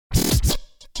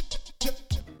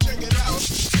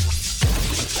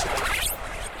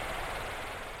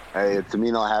Hey, it's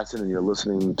Amin Al Hassan, and you're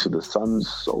listening to the Sun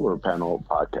Solar Panel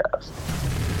Podcast.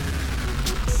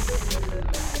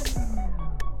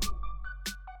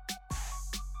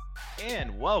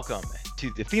 And welcome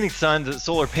to the Phoenix Suns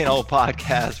Solar Panel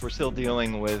Podcast. We're still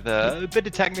dealing with a bit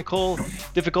of technical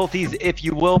difficulties, if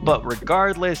you will, but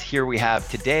regardless, here we have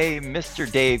today Mr.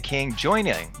 Dave King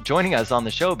joining us on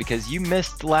the show because you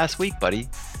missed last week, buddy.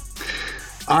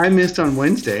 I missed on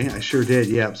Wednesday. I sure did.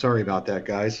 Yeah, sorry about that,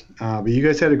 guys. But you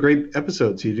guys had a great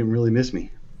episode, so you didn't really miss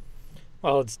me.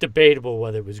 Well, it's debatable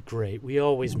whether it was great. We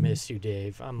always miss you,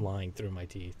 Dave. I'm lying through my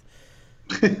teeth.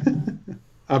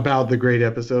 About the great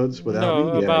episodes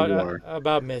without me? Yeah, you are.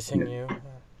 about missing you.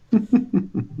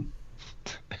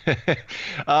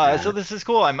 So this is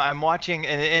cool. I'm watching,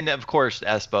 and of course,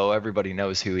 Espo. Everybody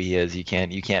knows who he is. You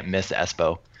can't miss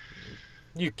Espo.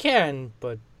 You can,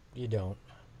 but you don't.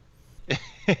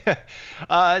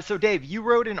 So Dave, you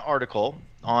wrote an article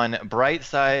on Bright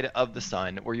Side of the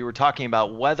Sun where you were talking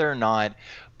about whether or not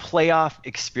playoff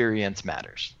experience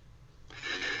matters.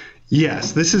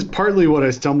 Yes, this is partly what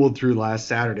I stumbled through last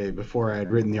Saturday before I had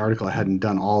written the article. I hadn't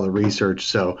done all the research,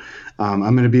 so I'm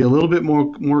going to be a little bit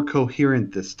more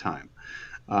coherent this time.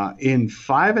 In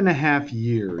 5.5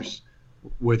 years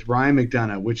with Ryan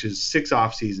McDonough, which is 6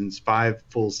 off seasons, 5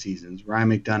 full seasons, Ryan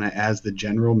McDonough as the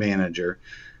general manager,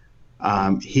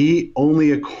 he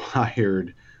only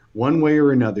acquired, one way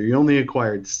or another, he only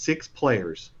acquired 6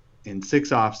 players in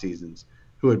 6 off seasons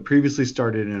who had previously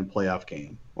started in a playoff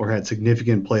game or had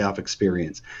significant playoff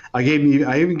experience. I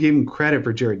even gave him credit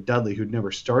for Jared Dudley, who'd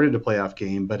never started a playoff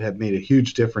game but had made a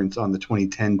huge difference on the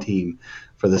 2010 team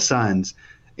for the Suns.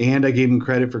 And I gave him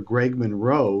credit for Greg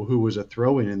Monroe, who was a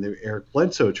throw-in in the Eric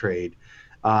Bledsoe trade,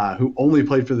 who only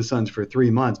played for the Suns for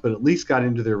 3 months, but at least got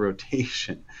into their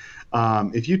rotation.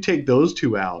 If you take those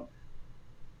two out,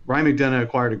 Ryan McDonough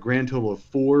acquired a grand total of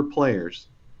 4 players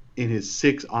in his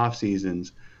 6 off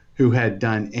seasons who had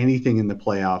done anything in the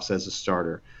playoffs as a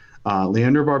starter.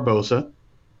 Leandro Barbosa,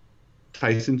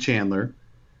 Tyson Chandler,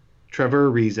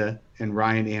 Trevor Ariza, and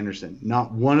Ryan Anderson.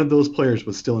 Not one of those players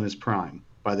was still in his prime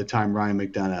by the time Ryan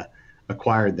McDonough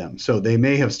acquired them. So they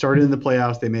may have started in the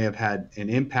playoffs, they may have had an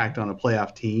impact on a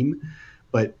playoff team,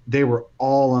 but they were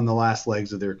all on the last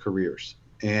legs of their careers.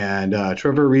 And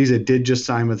Trevor Ariza did just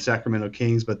sign with Sacramento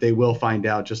Kings, but they will find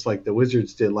out, just like the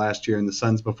Wizards did last year and the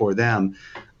Suns before them,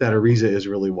 that Ariza is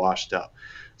really washed up.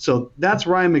 So that's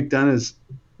Ryan McDonough's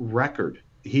record.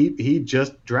 He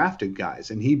just drafted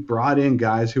guys, and he brought in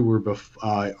guys who were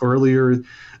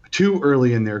too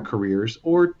early in their careers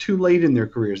or too late in their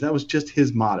careers. That was just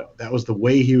his motto. That was the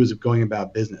way he was going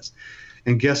about business.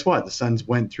 And guess what? The Suns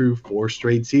went through 4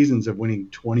 straight seasons of winning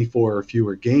 24 or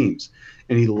fewer games,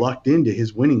 and he lucked into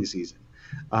his winning season.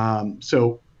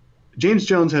 So James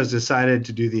Jones has decided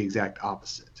to do the exact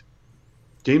opposite.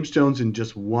 James Jones, in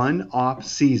just 1 off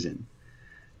season,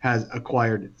 has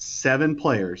acquired 7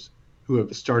 players who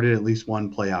have started at least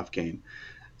 1 playoff game,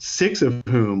 6 of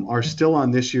whom are still on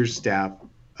this year's staff.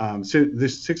 6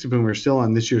 of whom are still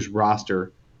on this year's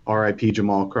roster, RIP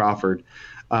Jamal Crawford.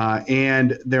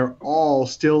 And they're all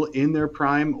still in their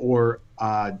prime or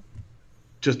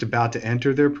just about to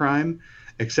enter their prime,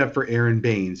 except for Aaron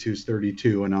Baines, who's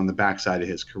 32 and on the backside of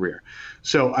his career.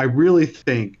 So I really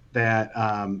think that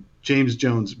James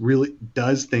Jones really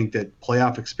does think that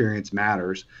playoff experience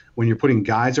matters when you're putting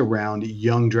guys around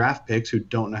young draft picks who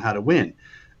don't know how to win.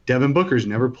 Devin Booker's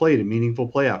never played a meaningful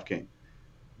playoff game.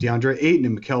 DeAndre Ayton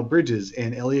and Mikal Bridges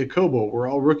and Elie Okobo were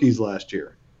all rookies last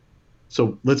year.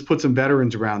 So let's put some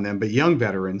veterans around them, but young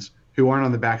veterans who aren't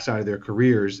on the backside of their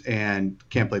careers and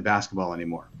can't play basketball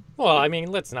anymore. Well, I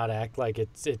mean, let's not act like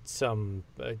it's some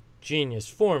genius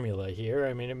formula here.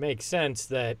 I mean, it makes sense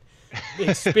that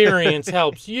experience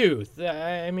helps youth.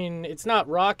 I mean, it's not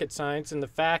rocket science, and the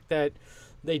fact that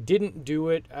they didn't do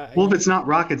it. Well, if it's not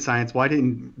rocket science, why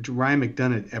didn't Ryan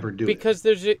McDonough ever do it? Because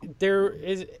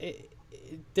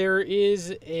there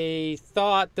is a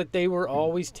thought that they were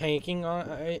always tanking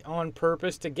on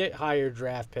purpose to get higher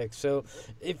draft picks. So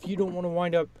if you don't want to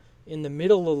wind up in the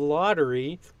middle of the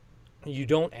lottery, you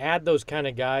don't add those kind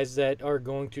of guys that are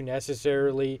going to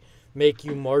necessarily make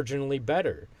you marginally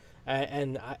better.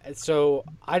 So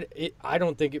I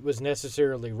don't think it was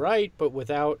necessarily right, but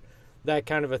without that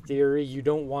kind of a theory, you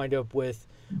don't wind up with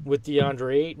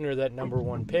DeAndre Ayton or that number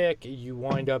 1 pick. You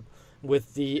wind up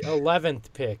with the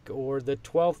 11th pick or the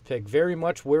 12th pick, very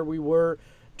much where we were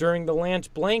during the Lance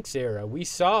Blanks era. We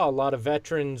saw a lot of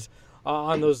veterans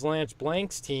on those Lance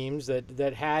Blanks teams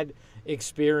that had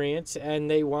experience,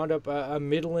 and they wound up a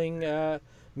middling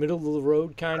middle of the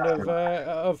road kind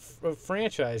of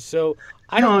franchise. So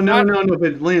I No, don't. no, no, no.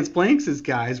 But Lance Blanks'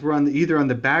 guys were either on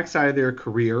the backside of their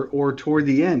career or toward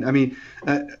the end. I mean,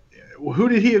 who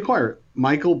did he acquire?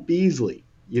 Michael Beasley.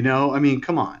 I mean,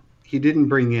 come on. He didn't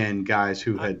bring in guys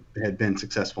who had been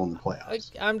successful in the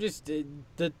playoffs. I'm just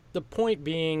the point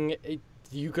being,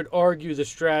 you could argue the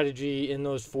strategy in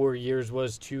those 4 years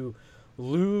was to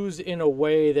lose in a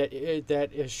way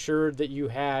that assured that you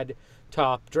had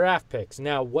top draft picks.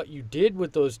 Now, what you did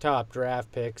with those top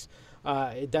draft picks,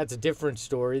 that's a different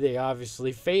story. They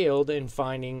obviously failed in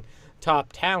finding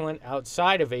top talent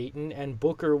outside of Ayton, and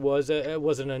Booker was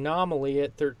an anomaly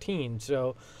at 13.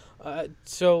 So I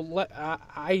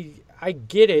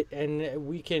get it, and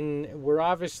we're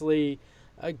obviously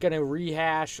going to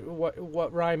rehash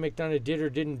what Ryan McDonough did or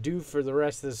didn't do for the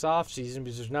rest of this offseason,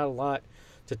 because there's not a lot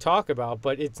to talk about.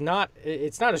 But it's not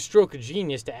a stroke of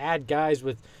genius to add guys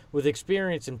with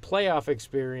experience and playoff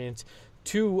experience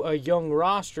to a young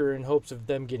roster in hopes of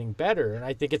them getting better. And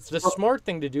I think it's the smart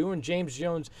thing to do, and James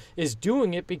Jones is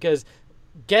doing it because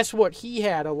guess what he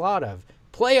had a lot of?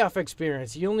 Playoff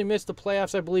experience. He only missed the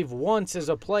playoffs, I believe, once as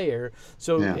a player.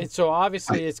 So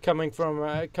obviously it's coming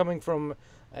from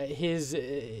his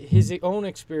own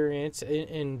experience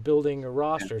in building a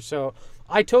roster. So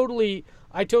I totally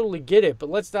get it, but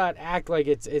let's not act like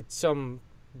it's some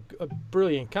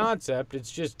brilliant concept.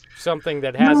 It's just something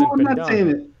that hasn't been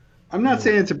done. I'm not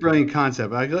saying it's a brilliant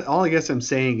concept. All I guess I'm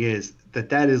saying is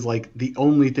that is like the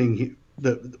only thing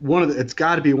it's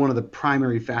got to be one of the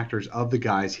primary factors of the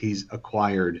guys he's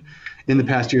acquired in the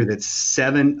past year. That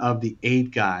 7 of the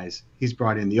 8 guys he's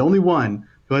brought in, the only one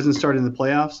who hasn't started in the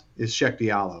playoffs is Cheick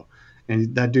Diallo,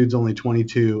 and that dude's only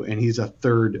 22, and he's a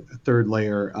third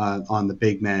layer on the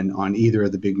big men on either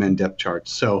of the big men depth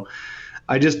charts. So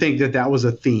I just think that was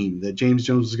a theme that James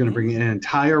Jones was going to bring in an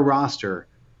entire roster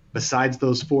besides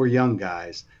those 4 young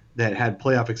guys that had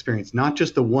playoff experience, not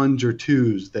just the 1s or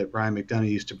 2s that Ryan McDonough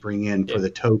used to bring in for the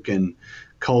token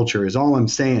culture, is all I'm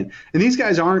saying. And these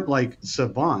guys aren't like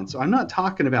savants. I'm not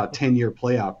talking about 10-year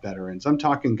playoff veterans. I'm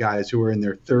talking guys who are in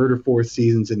their 3rd or 4th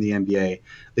seasons in the NBA.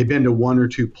 They've been to 1 or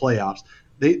 2 playoffs.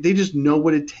 They just know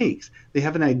what it takes. They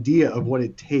have an idea of what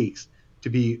it takes to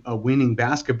be a winning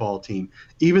basketball team.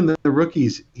 Even the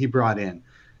rookies he brought in,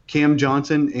 Cam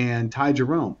Johnson and Ty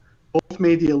Jerome, both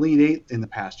made the Elite 8 in the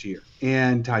past year.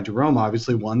 And Ty Jerome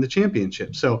obviously won the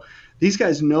championship. So these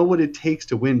guys know what it takes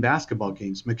to win basketball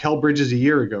games. Mikal Bridges a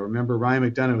year ago, remember Ryan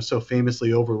McDonough was so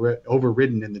famously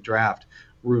overridden in the draft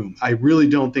room. I really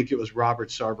don't think it was Robert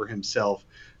Sarver himself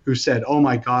who said, "Oh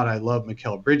my God, I love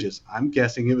Mikal Bridges." I'm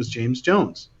guessing it was James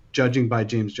Jones, judging by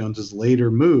James Jones's later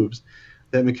moves,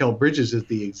 that Mikal Bridges is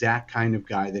the exact kind of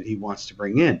guy that he wants to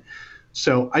bring in.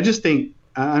 So I just think,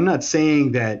 I'm not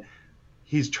saying that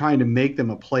he's trying to make them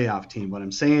a playoff team. What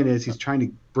I'm saying is he's trying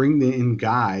to bring in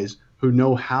guys who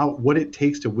know what it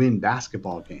takes to win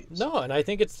basketball games. No, and I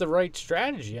think it's the right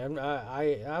strategy.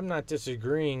 I'm not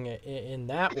disagreeing in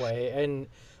that way, and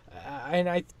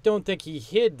I don't think he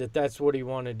hid that that's what he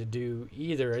wanted to do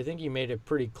either. I think he made it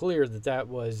pretty clear that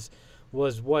was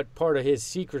what part of his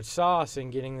secret sauce in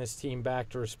getting this team back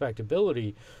to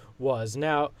respectability was.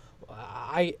 Now,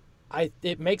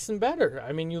 it makes them better.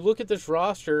 I mean, you look at this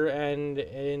roster, and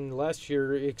unless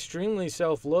you're extremely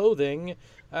self-loathing,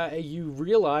 you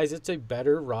realize it's a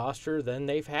better roster than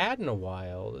they've had in a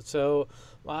while. So,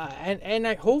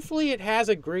 hopefully it has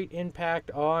a great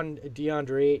impact on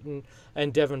DeAndre Ayton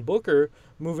and Devin Booker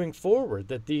moving forward,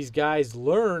 that these guys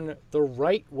learn the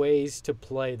right ways to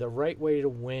play, the right way to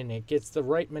win. It gets the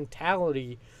right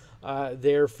mentality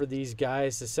there for these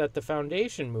guys to set the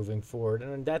foundation moving forward.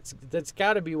 And that's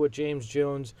got to be what James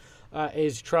Jones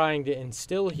is trying to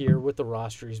instill here with the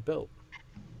roster he's built.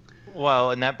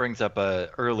 Well, and that brings up a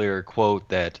earlier quote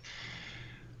that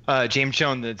James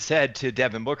Jones had said to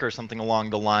Devin Booker, something along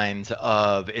the lines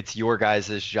of, "It's your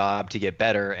guys' job to get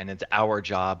better, and it's our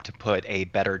job to put a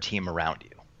better team around you."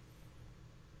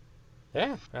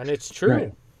 Yeah, and it's true.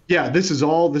 Right. Yeah, this is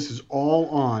all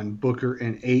on Booker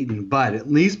and Ayton, but at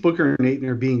least Booker and Ayton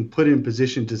are being put in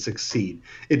position to succeed.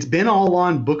 It's been all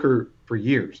on Booker for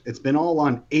years. It's been all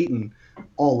on Ayton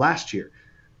all last year.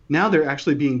 Now they're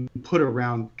actually being put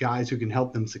around guys who can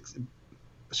help them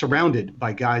surrounded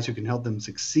by guys who can help them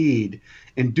succeed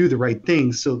and do the right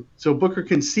things. So Booker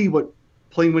can see what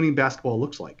playing winning basketball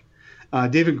looks like.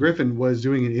 David Griffin was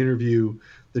doing an interview.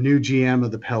 The new GM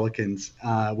of the Pelicans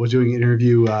was doing an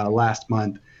interview last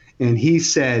month. And he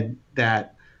said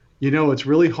that, it's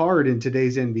really hard in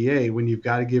today's NBA when you've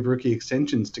got to give rookie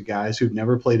extensions to guys who've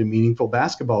never played a meaningful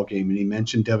basketball game. And he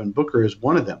mentioned Devin Booker as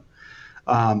one of them.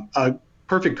 A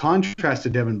perfect contrast to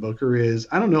Devin Booker is,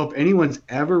 I don't know if anyone's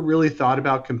ever really thought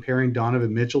about comparing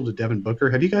Donovan Mitchell to Devin Booker.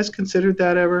 Have you guys considered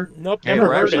that ever? Nope, Hey, never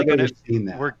we're heard actually it. gonna Seen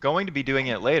that. we're going to be doing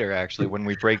it later, actually, when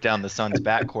we break down the Suns'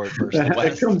 backcourt versus the It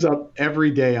West. comes up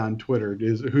every day on Twitter,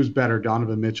 is who's better,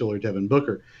 Donovan Mitchell or Devin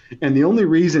Booker. And the only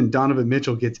reason Donovan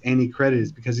Mitchell gets any credit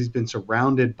is because he's been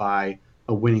surrounded by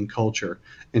a winning culture,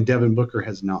 and Devin Booker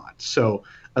has not. So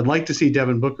I'd like to see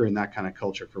Devin Booker in that kind of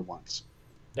culture for once.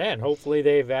 Yeah, and hopefully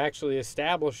they've actually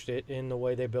established it in the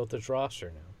way they built this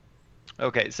roster now.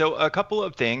 Okay, so a couple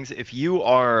of things. If you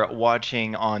are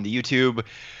watching on the YouTube,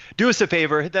 do us a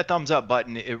favor, hit that thumbs up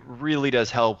button. It really does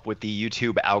help with the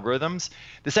YouTube algorithms.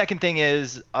 The second thing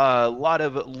is a lot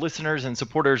of listeners and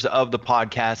supporters of the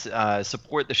podcast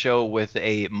support the show with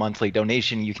a monthly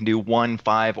donation. You can do $1,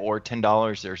 $5, or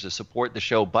 $10. There's a support the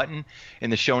show button in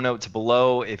the show notes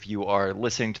below if you are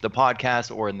listening to the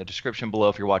podcast, or in the description below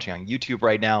if you're watching on YouTube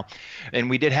right now. And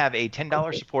we did have a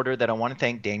 $10 supporter that I want to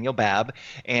thank, Daniel Babb.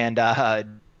 And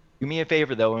do me a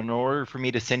favor, though. In order for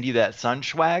me to send you that Sun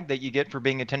swag that you get for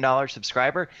being a $10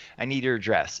 subscriber, I need your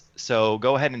address. So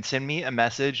go ahead and send me a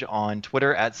message on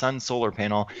Twitter at Sun Solar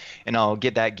Panel, and I'll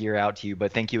get that gear out to you.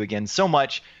 But thank you again so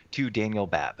much to Daniel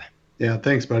Babb. Yeah,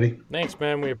 thanks, buddy. Thanks,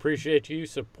 man. We appreciate you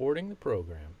supporting the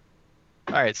program.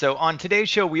 All right, so on today's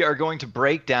show, we are going to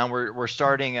break down. We're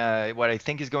starting what I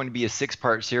think is going to be a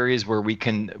 6-part series where we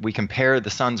compare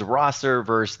the Suns roster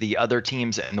versus the other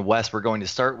teams in the West. We're going to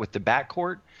start with the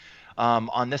backcourt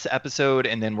on this episode,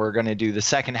 and then we're going to do the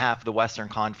second half of the Western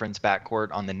Conference backcourt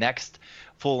on the next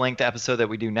full-length episode that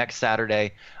we do next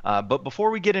Saturday. But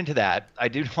before we get into that, I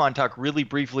do want to talk really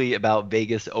briefly about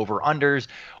Vegas over-unders,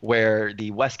 where the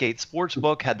Westgate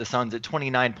Sportsbook had the Suns at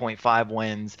 29.5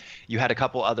 wins. You had a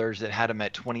couple others that had them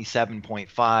at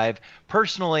 27.5.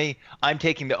 Personally, I'm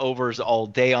taking the overs all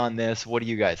day on this. What do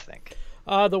you guys think?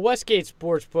 The Westgate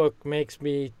Sportsbook makes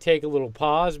me take a little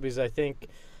pause because I think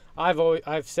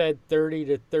I've said 30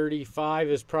 to 35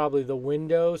 is probably the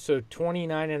window, so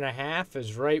 29.5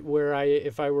 is right where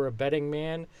if I were a betting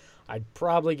man, I'd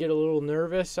probably get a little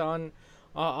nervous on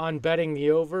betting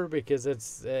the over because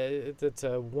it's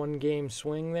a one-game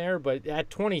swing there. But at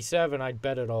 27, I'd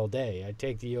bet it all day. I'd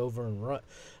take the over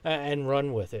and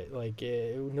run with it. Like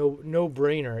no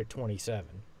brainer at 27.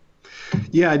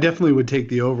 Yeah, I definitely would take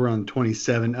the over on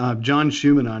 27. John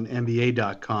Schumann on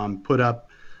NBA.com put up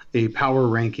a power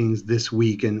rankings this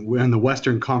week, and we're in the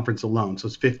Western Conference alone, so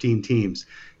it's 15 teams.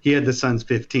 He had the Suns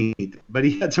 15th, but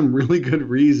he had some really good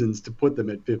reasons to put them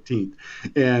at 15th.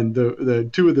 And the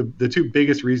two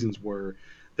biggest reasons were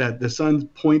that the Suns'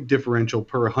 point differential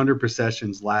per 100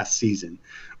 possessions last season,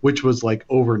 which was like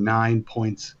over 9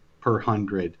 points per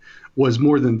 100, was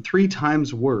more than 3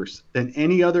 times worse than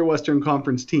any other Western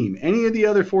Conference team, any of the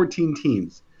other 14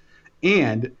 teams.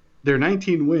 And their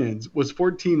 19 wins was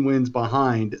 14 wins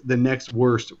behind the next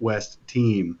worst West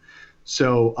team.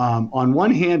 So on one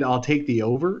hand, I'll take the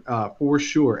over for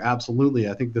sure. Absolutely.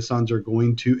 I think the Suns are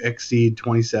going to exceed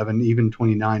 27, even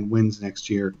 29 wins next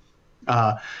year.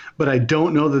 But I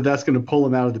don't know that that's going to pull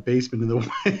them out of the basement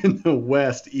in the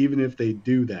West, even if they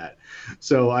do that.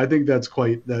 So I think that's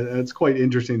quite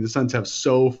interesting. The Suns have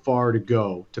so far to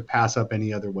go to pass up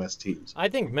any other West teams. I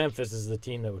think Memphis is the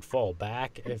team that would fall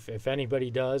back. If anybody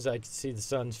does, I could see the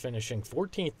Suns finishing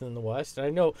 14th in the West. And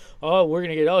I know, we're going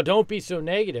to get, don't be so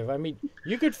negative. I mean,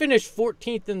 you could finish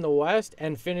 14th in the West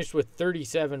and finish with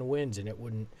 37 wins, and it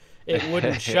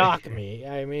wouldn't shock me.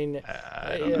 I mean,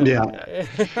 yeah,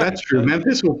 that's true.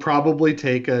 Memphis will probably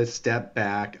take a step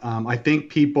back. I think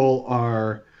people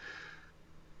are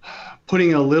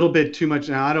putting a little bit too much.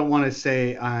 Now, I don't want to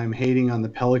say I'm hating on the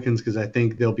Pelicans because I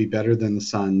think they'll be better than the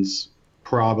Suns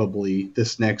probably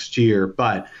this next year,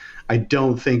 but I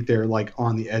don't think they're like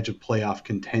on the edge of playoff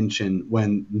contention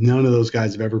when none of those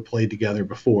guys have ever played together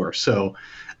before. So,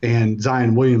 and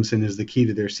Zion Williamson is the key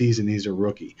to their season. He's a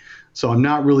rookie. So I'm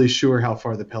not really sure how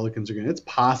far the Pelicans are going. It's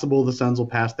possible the Suns will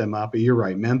pass them up, but you're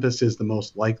right. Memphis is the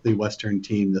most likely Western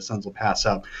team the Suns will pass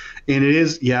up. And it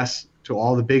is, yes, to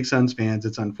all the big Suns fans,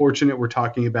 it's unfortunate we're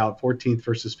talking about 14th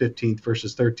versus 15th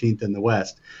versus 13th in the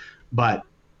West. But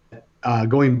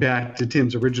going back to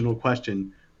Tim's original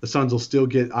question, the Suns will still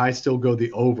I still go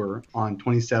the over on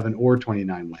 27 or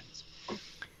 29 wins.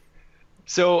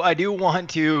 So I do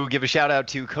want to give a shout out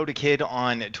to Coda Kid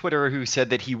on Twitter, who said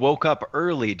that he woke up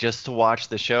early just to watch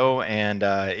the show. And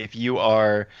if you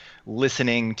are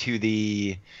listening to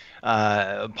the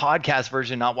podcast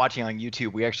version, not watching on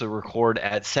YouTube, we actually record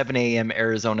at 7 a.m.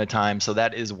 Arizona time. So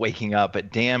that is waking up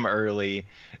at damn early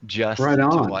just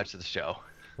to watch the show.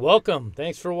 Welcome.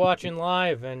 Thanks for watching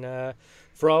live. And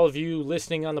for all of you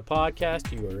listening on the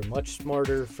podcast, you are much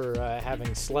smarter for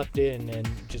having slept in and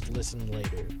just listened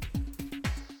later.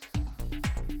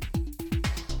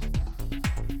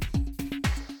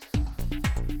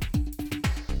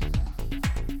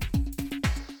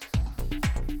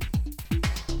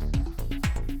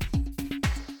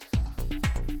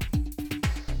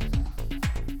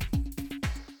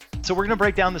 So we're going to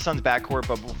break down the Suns backcourt,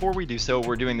 but before we do so,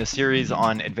 we're doing the series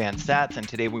on advanced stats, and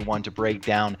today we want to break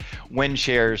down win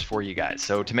shares for you guys.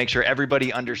 So to make sure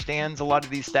everybody understands a lot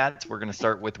of these stats, we're going to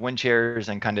start with win shares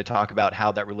and kind of talk about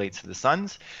how that relates to the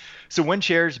Suns. So win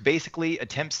shares basically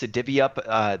attempts to divvy up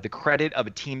the credit of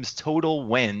a team's total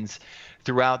wins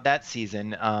throughout that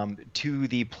season to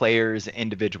the players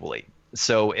individually.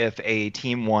 So if a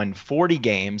team won 40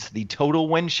 games, the total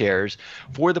win shares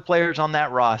for the players on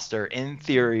that roster, in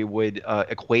theory, would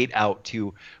equate out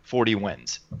to 40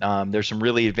 wins. There's some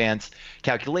really advanced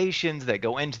calculations that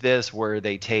go into this where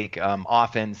they take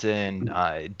offense and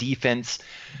defense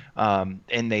and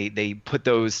they put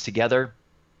those together.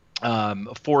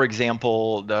 For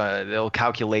example, they'll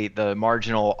calculate the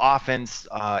marginal offense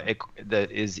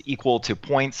that is equal to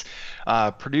points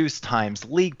produced times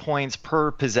league points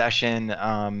per possession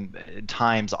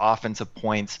times offensive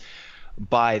points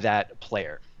by that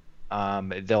player.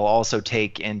 They'll also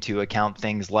take into account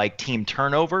things like team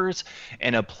turnovers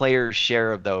and a player's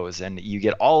share of those. And you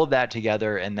get all of that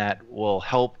together, and that will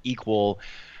help equal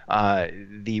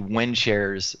the win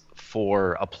shares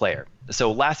for a player.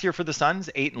 So last year for the Suns,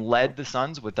 Ayton led the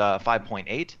Suns with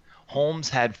 5.8. Holmes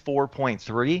had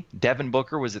 4.3. Devin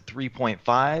Booker was at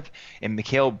 3.5, and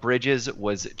Mikal Bridges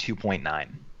was at 2.9.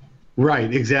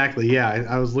 Right, exactly. Yeah,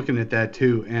 I was looking at that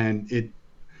too, and it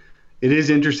is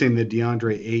interesting that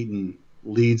DeAndre Ayton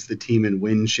leads the team in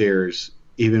win shares,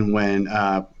 even when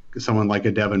someone like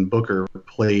a Devin Booker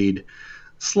played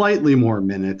slightly more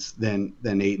minutes than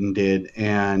Ayton did,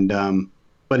 and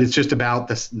but it's just about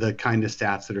the kind of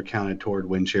stats that are counted toward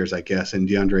win shares, I guess. And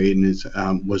DeAndre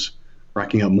Ayton was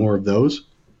racking up more of those.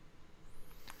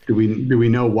 Do we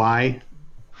know why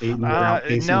Ayton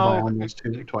outpaced him by almost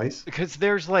twice? Because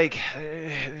there's like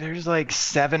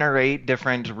 7 or 8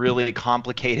 different really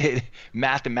complicated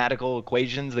mathematical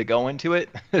equations that go into it.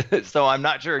 So I'm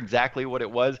not sure exactly what it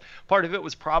was. Part of it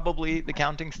was probably the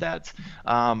counting stats.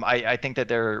 I think that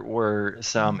there were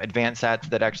some advanced stats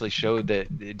that actually showed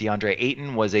that DeAndre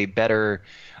Ayton was a better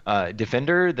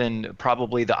defender than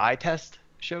probably the eye test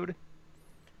showed.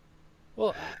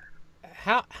 Well,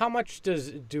 how much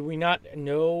do we not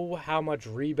know how much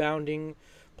rebounding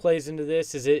plays into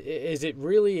this? Is it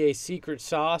really a secret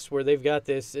sauce where they've got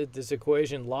this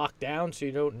equation locked down so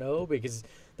you don't know? Because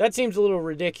that seems a little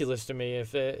ridiculous to me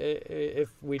if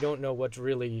we don't know what's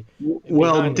really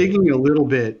digging a little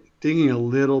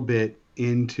bit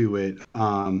into it.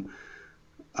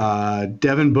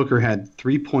 Devin Booker had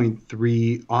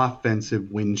 3.3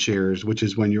 offensive win shares, which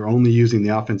is when you're only using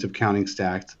the offensive counting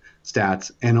stats,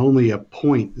 and only a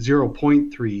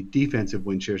 0.3 defensive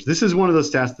win shares. This is one of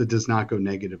those stats that does not go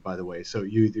negative, by the way. So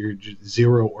you're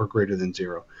 0 or greater than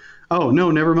 0. Oh,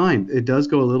 no, never mind. It does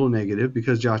go a little negative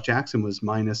because Josh Jackson was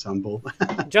minus on both.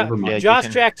 Josh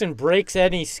Jackson breaks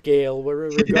any scale,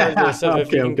 regardless of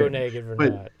if he can go negative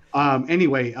or not.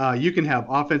 Anyway, you can have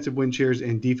offensive win shares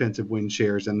and defensive win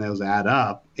shares, and those add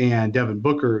up. And Devin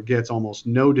Booker gets almost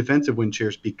no defensive win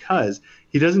shares because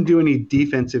he doesn't do any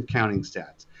defensive counting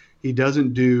stats. He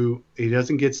doesn't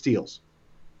get steals.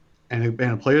 And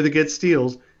a player that gets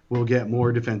steals will get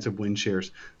more defensive win shares.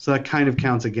 So that kind of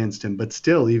counts against him. But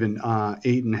still, even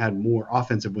Ayton had more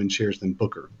offensive win shares than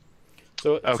Booker.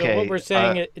 So what we're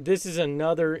saying, this is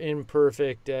another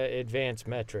imperfect advanced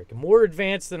metric. More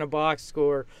advanced than a box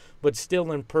score, but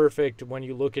still imperfect when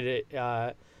you look at it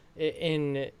on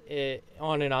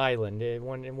an island,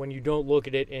 when you don't look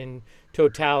at it in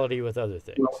totality with other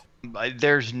things.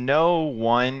 There's no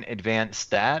one advanced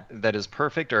stat that is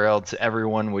perfect, or else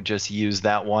everyone would just use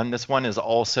that one. This one is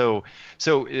also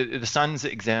the Suns,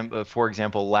 for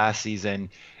example, last season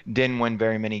didn't win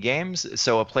very many games.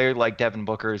 So a player like Devin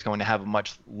Booker is going to have a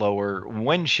much lower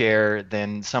win share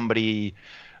than somebody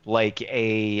like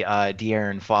a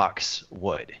De'Aaron Fox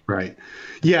would. Right.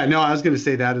 Yeah, no, I was going to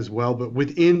say that as well. But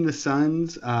within the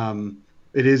Suns,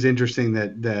 it is interesting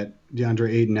that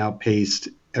DeAndre Ayton outpaced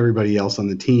everybody else on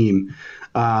the team.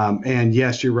 And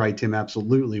yes, you're right, Tim,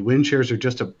 absolutely. Win shares are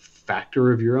just a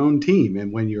factor of your own team.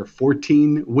 And when you're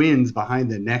 14 wins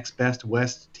behind the next best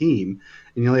West team,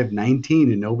 and you only have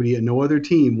 19 and no other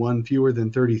team won fewer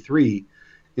than 33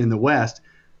 in the West,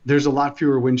 there's a lot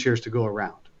fewer win shares to go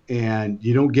around. And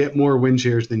you don't get more win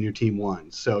shares than your team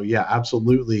won. So, yeah,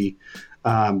 absolutely.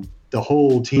 the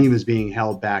whole team is being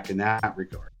held back in that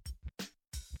regard.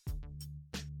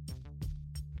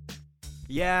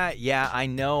 Yeah, I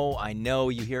know.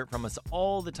 You hear it from us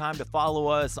all the time to follow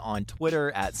us on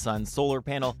Twitter at Sun Solar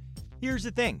Panel. Here's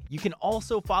the thing. You can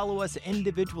also follow us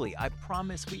individually. I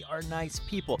promise we are nice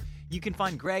people. You can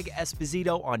find Greg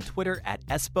Esposito on Twitter at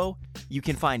Espo. You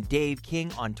can find Dave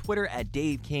King on Twitter at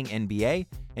Dave King NBA.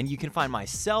 And you can find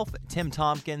myself, Tim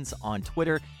Tompkins, on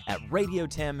Twitter at Radio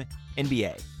Tim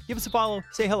NBA. Give us a follow.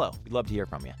 Say hello. We'd love to hear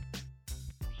from you.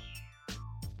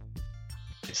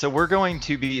 So we're going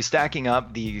to be stacking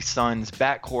up the Suns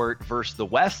backcourt versus the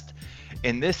West.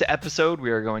 In this episode,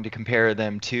 we are going to compare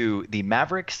them to the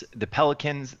Mavericks, the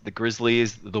Pelicans, the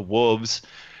Grizzlies, the Wolves,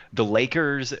 the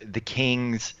Lakers, the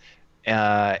Kings,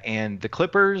 and the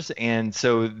Clippers. And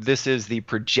so this is the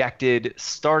projected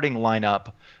starting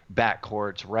lineup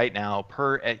backcourts right now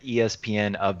per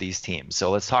ESPN of these teams.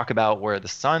 So let's talk about where the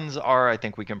Suns are. I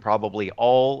think we can probably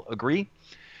all agree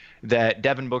that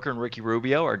Devin Booker and Ricky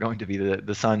Rubio are going to be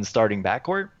the Suns starting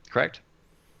backcourt, correct?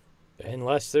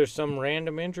 Unless there's some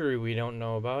random injury we don't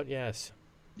know about, yes.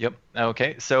 Yep.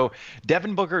 Okay. So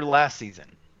Devin Booker last season,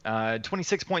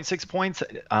 26.6 points,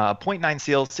 0.9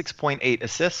 steals, 6.8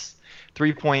 assists,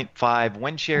 3.5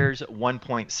 win shares,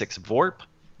 1.6 VORP.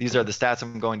 These are the stats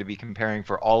I'm going to be comparing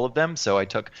for all of them. So I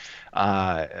took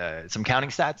some counting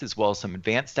stats as well as some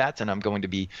advanced stats, and I'm going to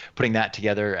be putting that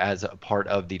together as a part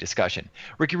of the discussion.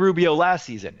 Ricky Rubio last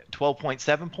season,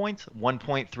 12.7 points,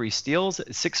 1.3 steals,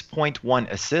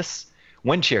 6.1 assists,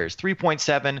 win shares,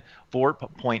 3.7,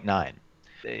 VORP 0.9.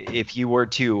 If you were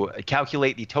to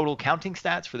calculate the total counting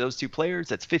stats for those two players,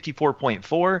 that's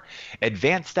 54.4.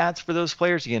 Advanced stats for those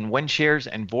players, again, win shares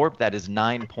and VORP, that is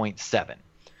 9.7.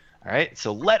 All right,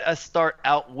 so let us start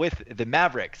out with the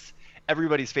Mavericks,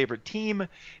 everybody's favorite team.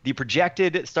 The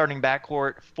projected starting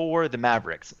backcourt for the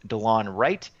Mavericks, DeLon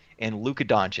Wright and Luka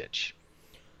Doncic.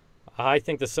 I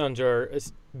think the Suns are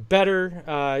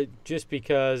better just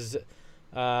because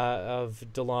of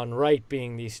DeLon Wright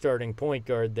being the starting point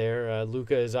guard there.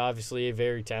 Luka is obviously a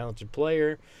very talented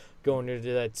player. Going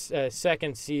into that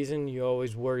second season, you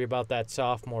always worry about that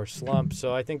sophomore slump.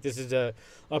 So I think this is a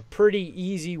pretty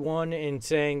easy one in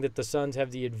saying that the Suns have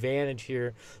the advantage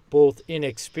here, both in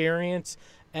experience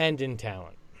and in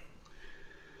talent.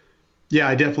 Yeah,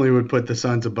 I definitely would put the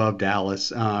Suns above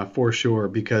Dallas for sure,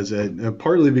 because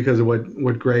partly because of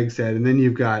what Greg said, and then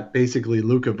you've got basically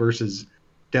Luka versus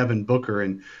Devin Booker,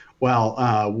 and while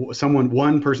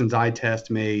one person's eye test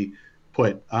may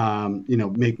put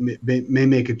may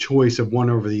make a choice of one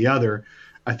over the other,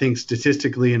 I think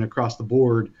statistically and across the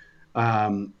board,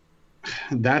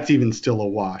 that's even still a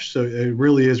wash. So it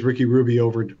really is Ricky Rubio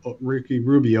over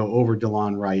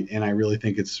DeLon Wright, and I really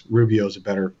think it's Rubio's a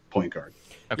better point guard.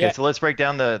 Okay, yeah. So let's break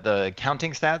down the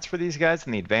counting stats for these guys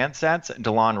and the advanced stats.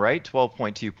 DeLon Wright,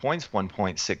 12.2 points,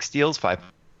 1.6 steals, 5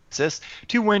 assists,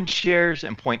 2 win shares,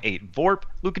 and 0.8 VORP.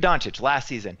 Luka Doncic last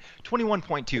season,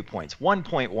 21.2 points,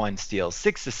 1.1 steals,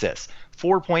 6 assists,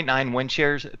 4.9 win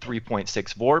shares, 3.6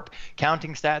 VORP.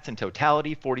 Counting stats in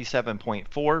totality,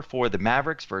 47.4 for the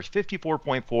Mavericks versus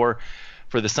 54.4 for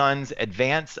the Suns.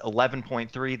 Advanced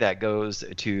 11.3, that goes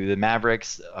to the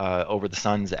Mavericks over the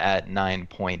Suns at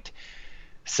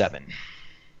 9.7.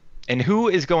 And who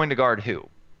is going to guard who?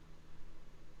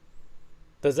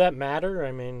 Does that matter?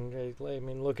 I mean,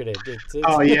 look at it.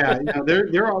 Oh yeah, they're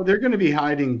going to be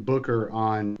hiding Booker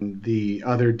on the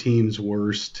other team's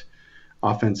worst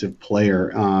offensive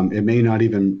player. It may not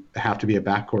even have to be a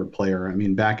backcourt player. I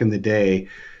mean, back in the day,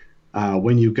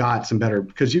 when you got some better,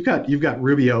 because you've got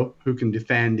Rubio who can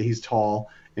defend. He's tall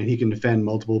and he can defend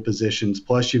multiple positions.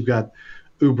 Plus, you've got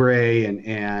Oubre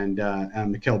and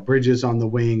Mikal Bridges on the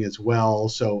wing as well.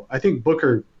 So I think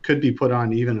Booker could be put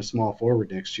on even a small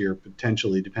forward next year,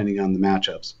 potentially, depending on the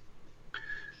matchups.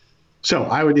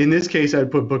 So in this case,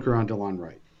 I'd put Booker on DeLon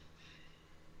Wright.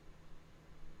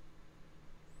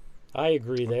 I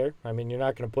agree there. I mean, you're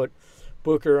not going to put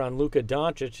Booker on Luka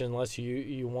Doncic unless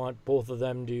you want both of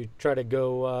them to try to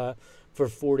go for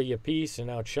 40 apiece and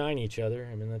outshine each other.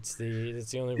 I mean, that's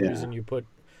the only reason you put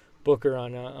Booker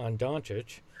on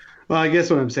Doncic. Well, I guess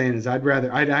what I'm saying is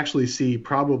I'd actually see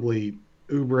probably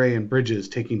Oubre and Bridges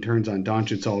taking turns on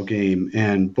Doncic all game,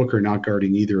 and Booker not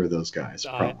guarding either of those guys.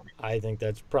 Probably. I think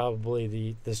that's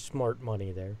probably the smart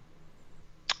money there.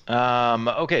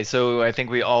 Okay, so I think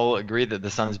we all agree that the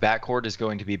Suns' backcourt is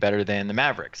going to be better than the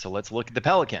Mavericks. So let's look at the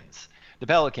Pelicans. The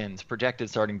Pelicans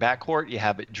projected starting backcourt, you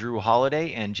have Drew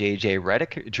Holiday and JJ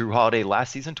Redick. Drew Holiday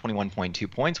last season 21.2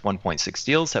 points, 1.6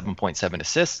 steals, 7.7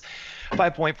 assists,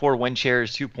 5.4 win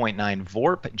shares, 2.9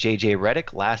 VORP. JJ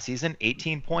Redick last season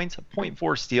 18 points,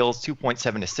 0.4 steals,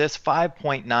 2.7 assists,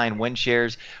 5.9 win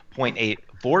shares, 0.8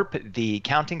 VORP. The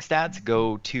counting stats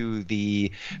go to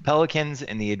the Pelicans,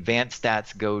 and the advanced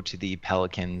stats go to the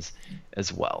Pelicans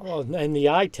as well. Well, and the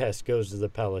eye test goes to the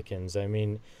Pelicans. I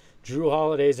mean, Drew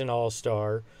Holiday's an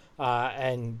all-star,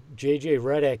 and J.J.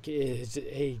 Redick is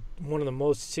one of the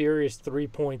most serious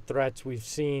three-point threats we've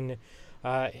seen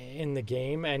in the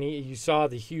game, and you saw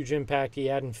the huge impact he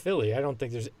had in Philly. I don't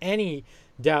think there's any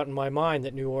doubt in my mind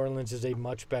that New Orleans is a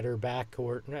much better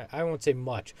backcourt. I won't say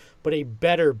much, but a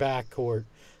better backcourt.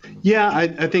 Yeah,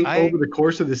 I think over the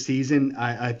course of the season,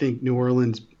 I think New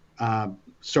Orleans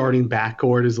starting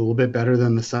backcourt is a little bit better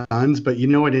than the Suns. But you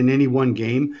know what? In any one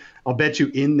game, I'll bet you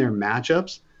in their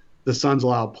matchups, the Suns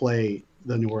will outplay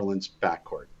the New Orleans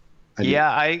backcourt.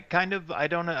 I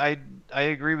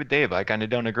agree with Dave. I kind of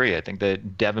don't agree. I think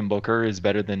that Devin Booker is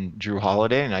better than Drew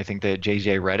Holiday, and I think that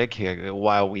JJ Redick,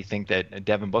 while we think that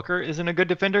Devin Booker isn't a good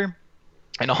defender,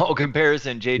 in all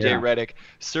comparison, JJ Redick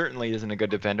certainly isn't a good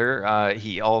defender.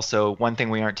 He also, one thing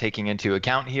we aren't taking into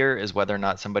account here is whether or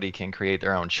not somebody can create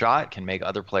their own shot, can make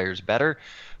other players better.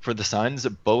 For the Suns,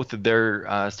 both of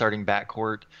their starting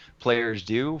backcourt players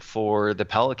do. For the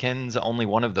Pelicans, only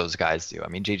one of those guys do. I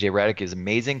mean, JJ Redick is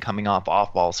amazing coming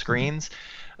off-ball screens,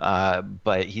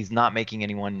 but he's not making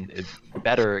anyone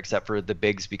better except for the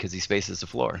bigs because he spaces the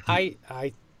floor.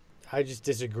 I just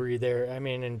disagree there. I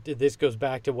mean, and this goes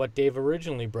back to what Dave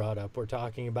originally brought up. We're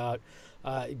talking about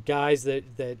guys that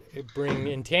bring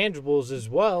intangibles as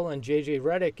well, and J.J.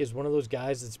 Redick is one of those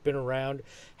guys that's been around,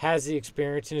 has the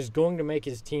experience, and is going to make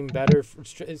his team better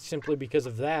simply because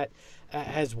of that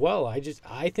as well.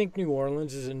 I think New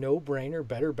Orleans is a no-brainer,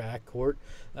 better backcourt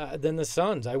than the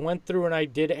Suns. I went through and I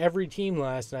did every team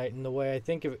last night, and the way I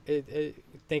think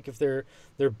if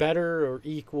they're better or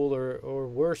equal or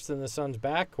worse than the Suns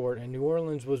backcourt, and New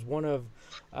Orleans was one of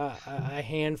a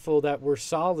handful that were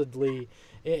solidly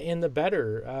in the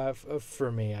better for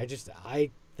me. I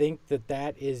think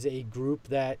that is a group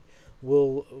that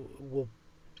will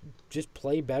just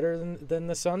play better than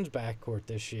the Suns backcourt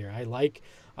this year. I like,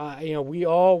 we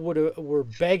all were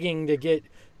begging to get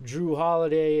Drew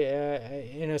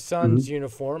Holiday in a Suns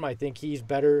uniform. I think he's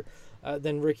better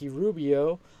than Ricky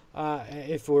Rubio.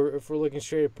 If we're looking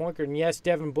straight at point guard, and yes,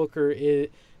 Devin Booker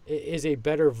is a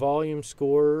better volume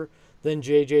scorer than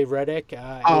J.J. Redick. Is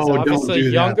obviously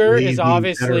younger. Is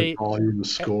obviously volume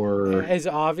scorer. Is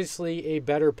obviously a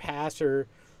better passer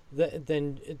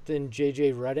than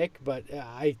J.J. Redick. But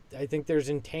I think there's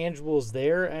intangibles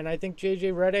there, and I think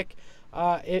J.J.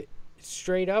 Redick,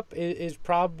 straight up, is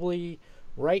probably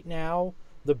right now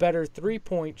the better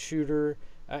 3-point shooter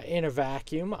in a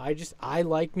vacuum. I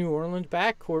like New Orleans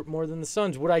backcourt more than the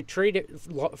Suns. Would I trade it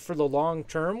for the long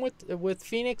term with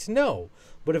Phoenix? No.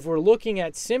 But if we're looking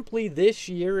at simply this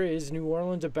year, is New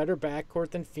Orleans a better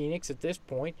backcourt than Phoenix at this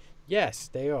point?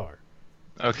 Yes, they are.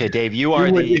 Okay, Dave, you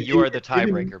are the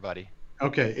tiebreaker, buddy.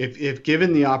 Okay, if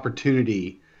given the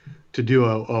opportunity to do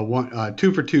a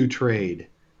 2-for-2 trade,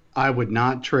 I would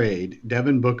not trade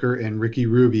Devin Booker and Ricky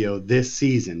Rubio this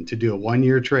season to do a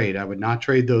 1-year trade. I would not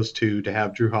trade those two to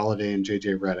have Drew Holiday and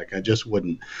JJ Redick. I just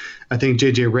wouldn't. I think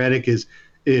JJ Redick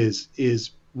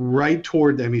is right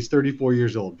toward. I mean, he's 34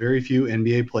 years old. Very few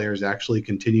NBA players actually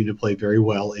continue to play very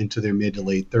well into their mid to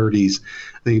late 30s.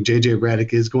 I think JJ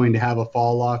Redick is going to have a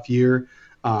fall off year.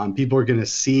 People are going to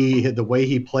see the way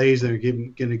he plays. They're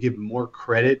going to give him more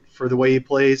credit for the way he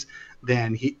plays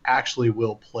than he actually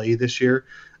will play this year.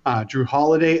 Drew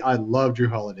Holiday, I love Drew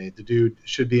Holiday. The dude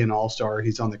should be an all-star.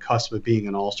 He's on the cusp of being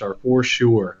an all-star for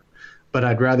sure. But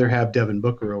I'd rather have Devin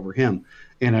Booker over him,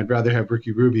 and I'd rather have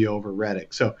Ricky Rubio over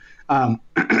Redick. So,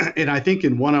 and I think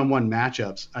in one-on-one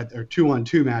matchups or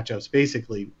 2-on-2 matchups,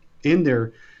 basically in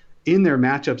their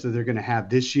matchups that they're going to have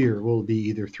this year will be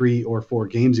either 3 or 4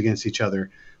 games against each other.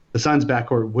 The Suns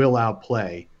backcourt will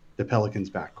outplay the Pelicans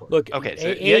backcourt. Look, okay,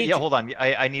 so hold on.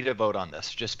 I need to vote on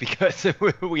this just because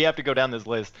we have to go down this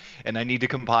list, and I need to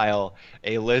compile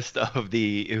a list of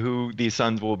who the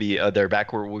Suns will be. Their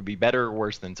backcourt will be better or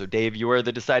worse than. So, Dave, you are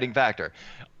the deciding factor.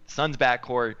 Suns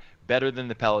backcourt better than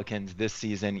the Pelicans this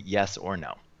season? Yes or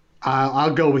no?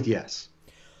 I'll go with yes.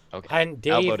 Okay. And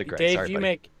Dave,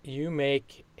 Sorry, you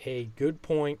make a good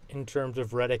point in terms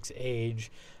of Redick's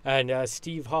age. And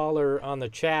Steve Holler on the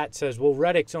chat says, well,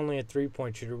 Redick's only a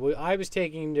three-point shooter. Well, I was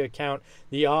taking into account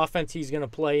the offense he's going to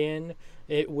play in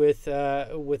with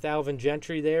Alvin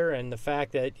Gentry there, and the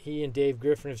fact that he and Dave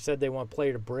Griffin have said they want to play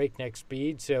at a breakneck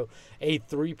speed. So a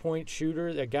three-point shooter,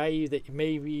 a guy that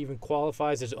maybe even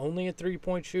qualifies as only a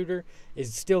three-point shooter,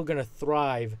 is still going to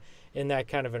thrive in that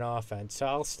kind of an offense. So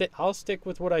I'll stick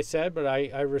with what I said, but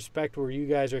I respect where you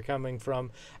guys are coming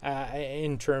from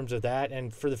in terms of that.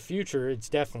 And for the future, it's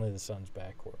definitely the Suns'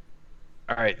 backcourt.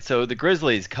 All right, so the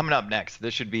Grizzlies coming up next.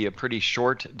 This should be a pretty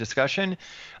short discussion.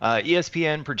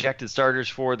 ESPN projected starters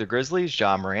for the Grizzlies.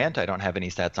 Ja Morant, I don't have any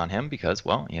stats on him because,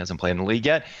 well, he hasn't played in the league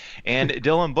yet. And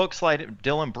Dylan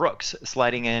Brooks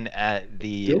sliding in at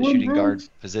the shooting guard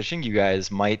position. You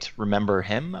guys might remember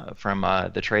him from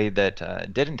the trade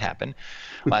that didn't happen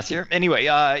last year. Anyway,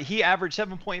 he averaged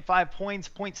 7.5 points,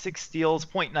 0.6 steals,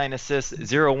 0.9 assists,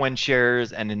 0 win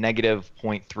shares, and a negative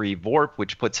 0.3 VORP,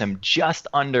 which puts him just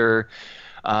under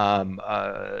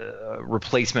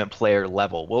replacement player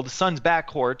level. Will the Suns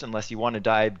backcourt, unless you want to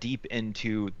dive deep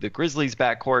into the Grizzlies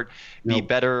backcourt, be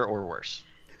better or worse?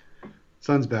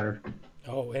 Suns better.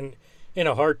 Oh, and in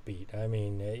a heartbeat. I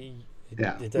mean,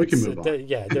 we can move on.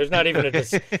 There's not even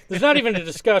a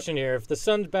discussion here. If the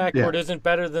Suns backcourt isn't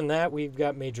better than that, we've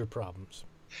got major problems.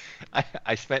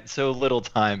 I spent so little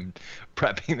time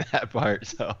prepping that part,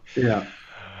 so yeah.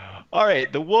 All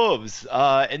right, the Wolves.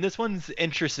 And this one's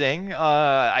interesting.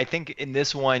 I think in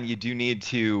this one you do need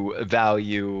to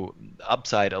value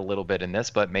upside a little bit in this,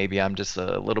 but maybe I'm just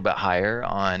a little bit higher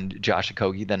on Josh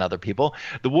Okogie than other people.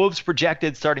 The Wolves'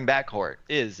 projected starting backcourt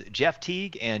is Jeff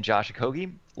Teague and Josh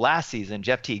Okogie. Last season,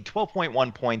 Jeff Teague,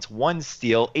 12.1 points, 1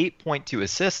 steal, 8.2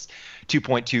 assists,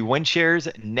 2.2 win shares,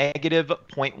 negative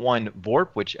 0.1 VORP,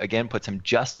 which again puts him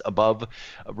just above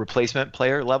replacement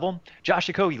player level. Josh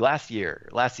Okogie last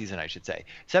season,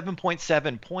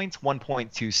 7.7 points,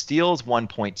 1.2 steals,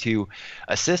 1.2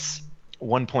 assists,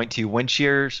 1.2 win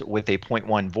shares with a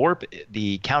 0.1 VORP.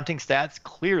 The counting stats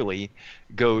clearly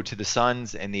go to the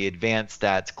Suns, and the advanced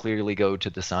stats clearly go to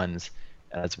the Suns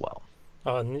as well.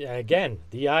 Again,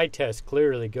 the eye test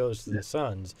clearly goes to the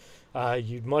Suns.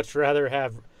 I'd much rather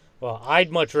have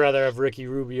Ricky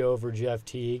Rubio over Jeff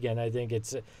Teague, and I think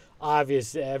it's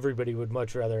obvious that everybody would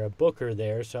much rather have Booker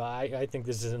there. So I think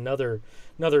this is another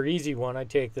easy one. I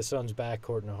take the Suns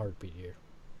backcourt in a heartbeat here.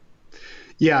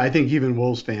 Yeah, I think even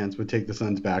Wolves fans would take the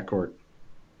Suns backcourt.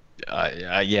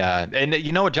 Yeah, and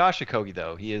you know what, Josh Okogie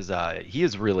though, he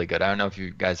is really good. I don't know if you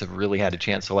guys have really had a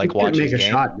chance to watch his game. Make a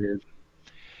shot, dude.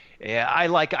 Yeah, I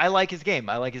like his game.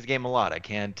 I like his game a lot. I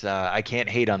can't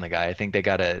hate on the guy. I think they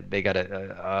got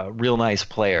a real nice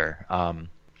player.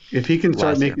 If he can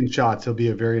start making shots, he'll be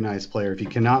a very nice player. If he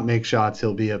cannot make shots,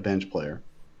 he'll be a bench player.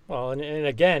 Well, and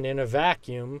again, in a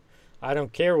vacuum, I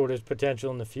don't care what his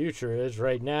potential in the future is.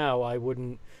 Right now, I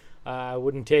wouldn't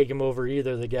take him over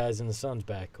either of the guys in the Suns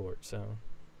backcourt. So.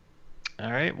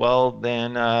 All right, well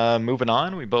then moving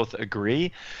on, we both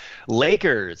agree.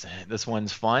 Lakers, this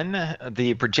one's fun.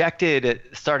 The projected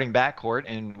starting backcourt,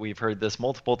 and we've heard this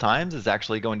multiple times, is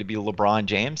actually going to be LeBron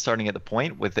James starting at the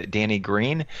point with Danny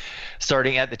Green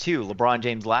starting at the 2. LeBron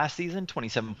James last season,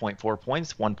 27.4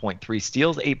 points, 1.3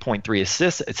 steals, 8.3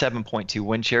 assists, 7.2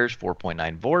 win shares,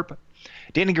 4.9 VORP.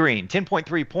 Danny Green,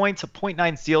 10.3 points,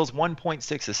 0.9 steals,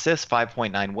 1.6 assists,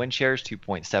 5.9 win shares,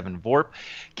 2.7 VORP.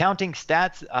 Counting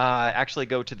stats actually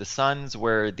go to the Suns,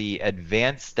 where the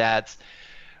advanced stats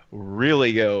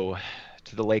really go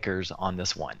to the Lakers on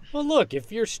this one. Well, look,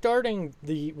 if you're starting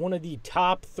one of the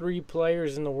top 3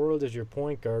 players in the world as your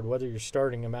point guard, whether you're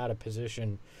starting him out of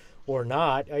position or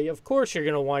not, of course you're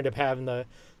going to wind up having the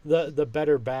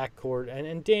better backcourt.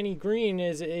 And Danny Green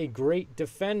is a great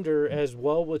defender as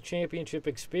well with championship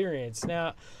experience.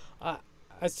 Now,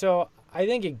 so I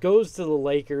think it goes to the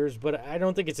Lakers, but I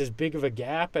don't think it's as big of a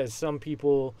gap as some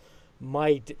people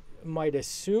might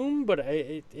assume, but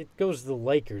it goes to the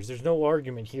Lakers. There's no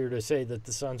argument here to say that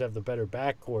the Suns have the better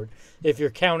backcourt if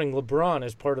you're counting LeBron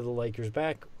as part of the Lakers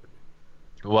backcourt.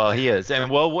 Well, he is. And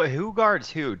who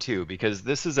guards who too? Because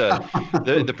this is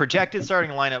the projected starting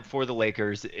lineup for the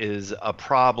Lakers is a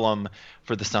problem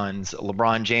for the Suns.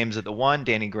 LeBron James at the 1,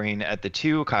 Danny Green at the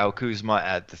 2, Kyle Kuzma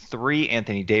at the 3,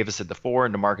 Anthony Davis at the 4,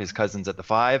 and DeMarcus Cousins at the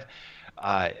 5.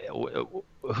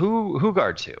 Who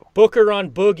guards who? Booker on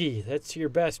Boogie. That's your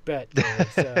best bet.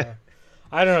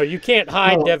 I don't know. You can't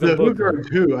hide Devin Booker. Who guards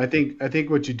who? I think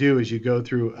what you do is you go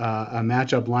through a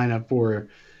matchup lineup for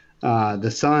the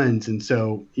Suns, and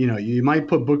so you might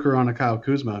put Booker on a Kyle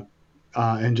Kuzma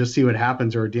and just see what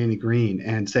happens, or Danny Green,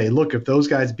 and say, look, if those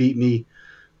guys beat me,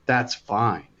 that's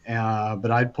fine.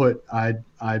 but I'd put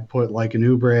like an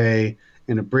Oubre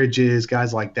and a Bridges,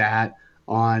 guys like that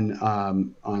on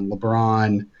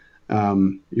LeBron.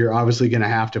 You're obviously going to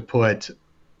have to put,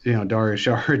 Dario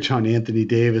Saric on Anthony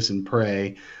Davis and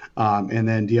pray. And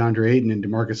then DeAndre Ayton and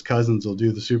DeMarcus Cousins will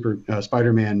do the super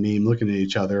Spider-Man meme looking at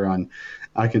each other on.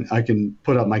 I can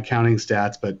put up my counting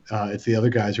stats, but it's the other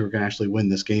guys who are going to actually win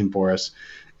this game for us,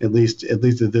 at least at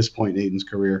this point in Ayton's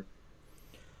career.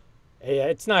 Yeah,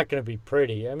 it's not going to be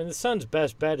pretty. I mean, the Suns'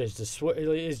 best bet is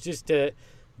just to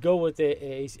go with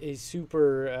a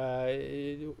super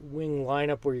wing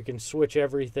lineup where you can switch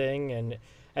everything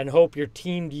and hope your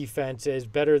team defense is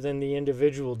better than the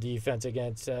individual defense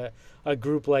against a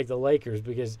group like the Lakers,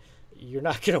 because you're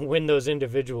not going to win those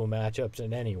individual matchups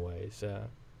in any way.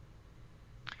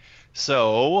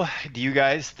 So, do you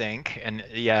guys think? And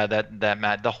yeah,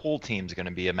 the whole team's going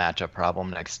to be a matchup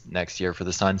problem next year for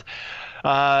the Suns.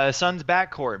 Suns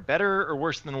backcourt, better or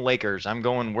worse than the Lakers? I'm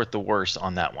going worth the worse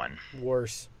on that one.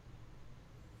 Worse.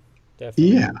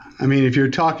 Definitely. Yeah, I mean, if you're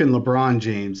talking LeBron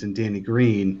James and Danny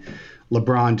Green,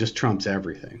 LeBron just trumps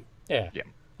everything. Yeah.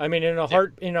 I mean, in a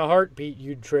heartbeat,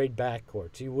 you'd trade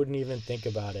backcourts. You wouldn't even think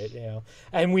about it,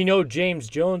 And we know James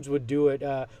Jones would do it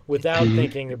without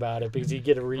thinking about it, because he'd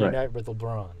get a reunite with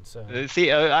LeBron. So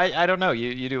see, I don't know.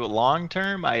 You do it long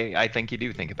term. I think you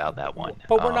do think about that one.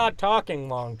 But we're not talking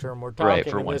long term. We're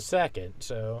talking in the second.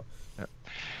 So.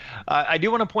 I do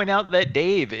want to point out that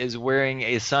Dave is wearing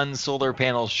a Sun solar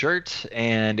panel shirt,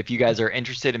 and if you guys are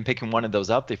interested in picking one of those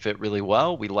up, they fit really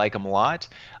well. We like them a lot.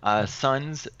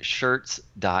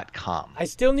 Sunsshirts.com. I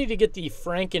still need to get the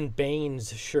Franken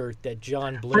Baines shirt that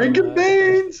John Bloom. Franken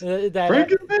Baines.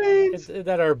 Franken Baines.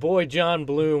 That our boy John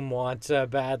Bloom wants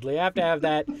badly. I have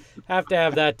to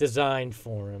have that designed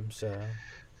for him. So.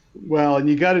 Well, and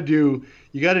you got to do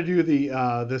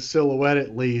the silhouette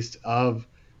at least of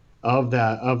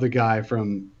the guy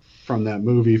from that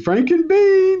movie, Franken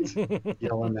Beans,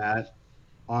 yelling that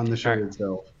on the shirt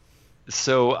itself.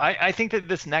 So I think that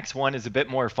this next one is a bit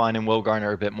more fun and will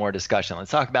garner a bit more discussion.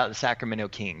 Let's talk about the Sacramento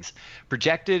Kings.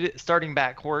 Projected starting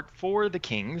backcourt for the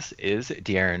Kings is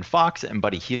De'Aaron Fox and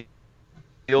Buddy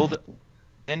Hield.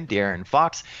 And De'Aaron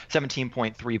Fox,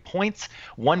 17.3 points,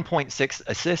 1.6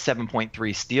 assists,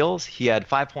 7.3 steals. He had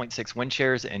 5.6 win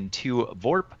shares and 2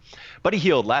 VORP. Buddy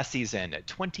Hield last season,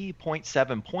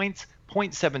 20.7 points,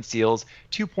 0.7 steals,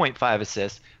 2.5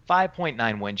 assists,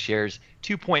 5.9 win shares,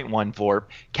 2.1 VORP.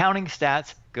 Counting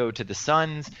stats go to the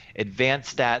Suns.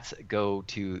 Advanced stats go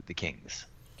to the Kings.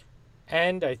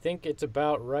 And I think it's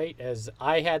about right, as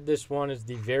I had this one as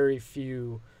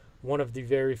one of the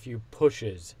very few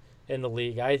pushes in the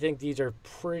league. I think these are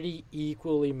pretty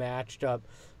equally matched up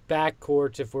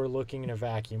backcourts if we're looking in a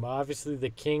vacuum. Obviously, the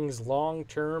Kings long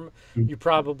term you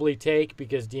probably take,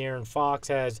 because De'Aaron Fox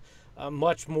has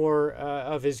much more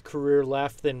of his career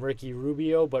left than Ricky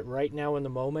Rubio. But right now in the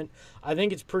moment, I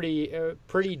think it's pretty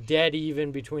dead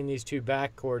even between these two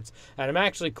backcourts, and I'm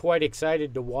actually quite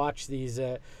excited to watch these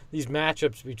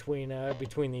matchups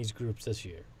between these groups this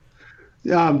year.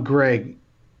 Greg,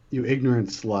 you ignorant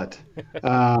slut.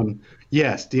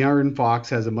 Yes, De'Aaron Fox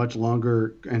has a much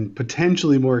longer and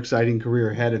potentially more exciting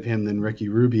career ahead of him than Ricky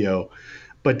Rubio.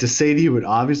 But to say that he would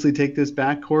obviously take this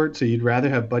backcourt, so you'd rather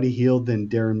have Buddy Hield than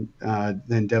Devin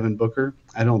Booker?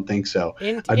 I don't think so.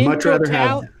 I'd much rather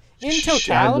have in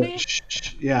totality.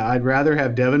 I'd rather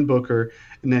have Devin Booker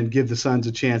and then give the Suns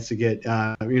a chance to get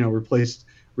replace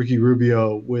Ricky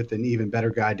Rubio with an even better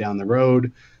guy down the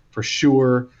road for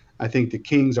sure. I think the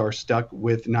Kings are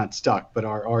not stuck, but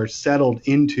are settled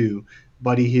into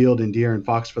Buddy Hield and De'Aaron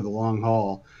Fox for the long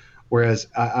haul. Whereas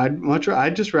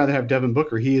I'd just rather have Devin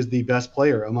Booker. He is the best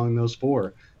player among those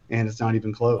four, and it's not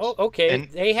even close. Oh, okay.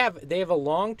 They have a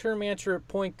long-term answer at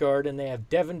point guard, and they have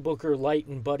Devin Booker light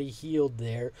and Buddy Hield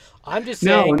there. I'm just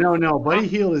saying. No. Buddy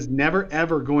Hield is never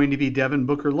ever going to be Devin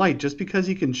Booker light. Just because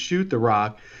he can shoot the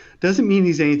rock doesn't mean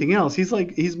he's anything else. He's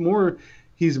more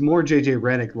JJ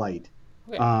Redick light.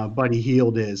 Buddy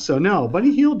Hield is. So no,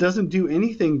 Buddy Hield doesn't do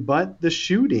anything but the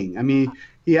shooting. I mean,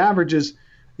 he averaged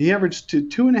to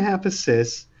 2.5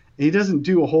 assists. And he doesn't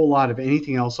do a whole lot of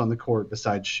anything else on the court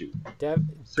besides shoot.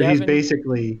 He's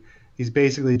basically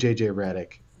JJ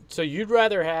Redick. So you'd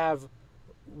rather have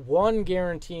one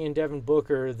guarantee in Devin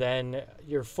Booker than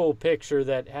your full picture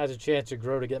that has a chance to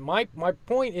grow together. My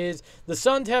point is the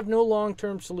Suns have no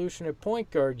long-term solution at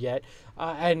point guard yet,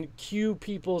 and Q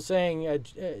people saying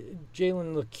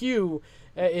Jalen LeCue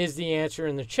is the answer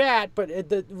in the chat. But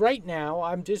right now,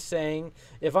 I'm just saying,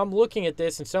 if I'm looking at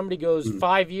this and somebody goes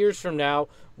 5 years from now,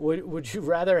 would you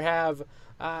rather have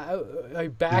a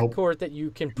backcourt that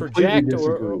you can project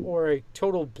or a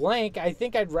total blank. I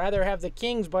think I'd rather have the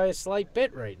Kings by a slight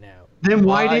bit right now. Then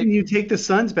why didn't you take the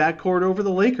Suns backcourt over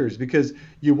the Lakers? Because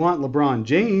you want LeBron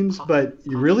James, but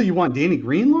you want Danny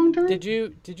Green long term? Did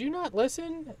you not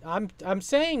listen? I'm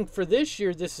saying for this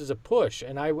year this is a push,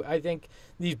 and I think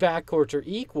these backcourts are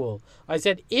equal. I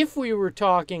said if we were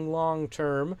talking long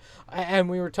term and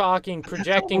we were talking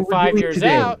projecting 5 years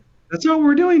out. That's what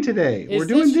we're doing today. We're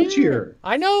doing this year.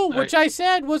 I know, which I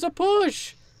said was a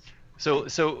push. So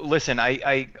listen,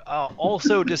 I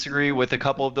also disagree with a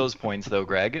couple of those points, though,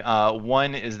 Greg.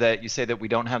 One is that you say that we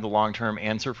don't have the long-term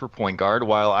answer for point guard.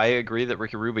 While I agree that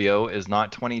Ricky Rubio is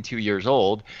not 22 years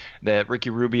old, that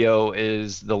Ricky Rubio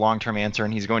is the long-term answer,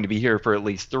 and he's going to be here for at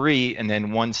least 3. And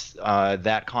then once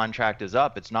that contract is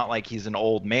up, it's not like he's an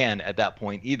old man at that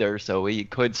point either. So he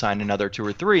could sign another 2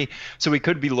 or 3. So we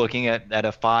could be looking at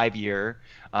a 5-year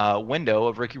window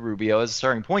of Ricky Rubio as a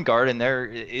starting point guard, and there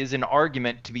is an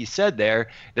argument to be said there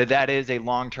that is a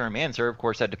long-term answer. Of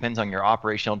course, that depends on your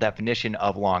operational definition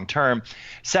of long-term.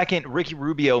 Second, Ricky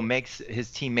Rubio makes his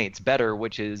teammates better,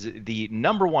 which is the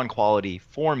number one quality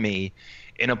for me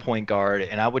in a point guard,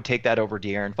 and I would take that over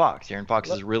De'Aaron Fox. De'Aaron Fox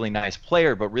is a really nice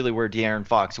player, but really where De'Aaron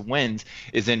Fox wins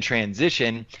is in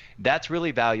transition. That's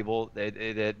really valuable.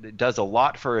 It does a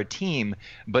lot for a team,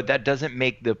 but that doesn't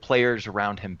make the players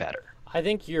around him better. I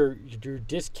think you're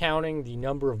discounting the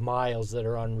number of miles that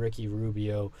are on Ricky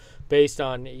Rubio based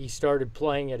on he started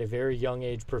playing at a very young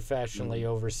age professionally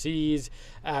overseas.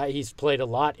 He's played a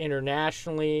lot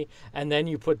internationally, and then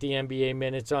you put the NBA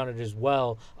minutes on it as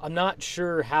well. I'm not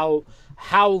sure how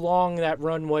long that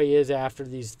runway is after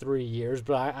these 3 years,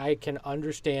 but I can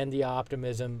understand the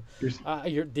optimism,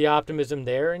 the optimism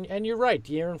there. And you're right,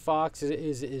 De'Aaron Fox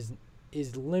is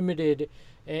limited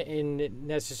in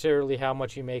necessarily how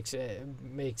much he makes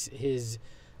his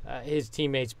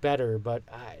teammates better. But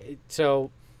so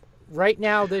right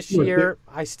now this year,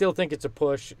 I still think it's a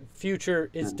push. Future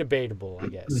is debatable, I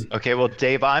guess. Okay, well,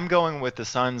 Dave, I'm going with the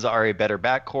Suns are a better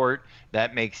backcourt.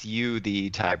 That makes you the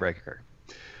tiebreaker.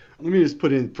 Let me just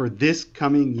put in for this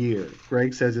coming year.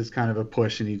 Greg says it's kind of a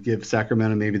push, and he'd give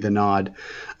Sacramento maybe the nod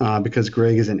because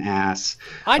Greg is an ass.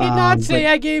 I did not say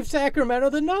I gave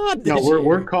Sacramento the nod this year.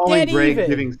 We're calling Greg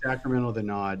giving Sacramento the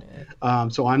nod.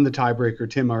 So I'm the tiebreaker.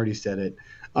 Tim already said it.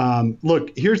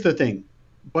 Look, here's the thing.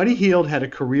 Buddy Hield had a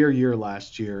career year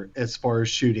last year as far as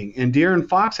shooting, and De'Aaron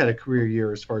Fox had a career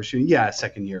year as far as shooting. Yeah,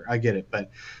 second year. I get it.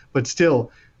 But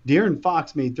still, De'Aaron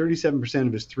Fox made 37%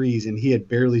 of his threes, and he had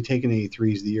barely taken any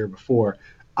threes the year before.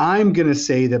 I'm going to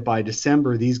say that by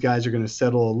December, these guys are going to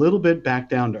settle a little bit back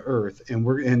down to earth,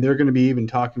 and they're going to be even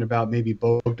talking about maybe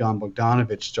Bogdan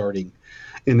Bogdanovic starting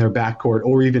in their backcourt,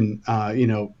 or even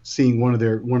seeing one of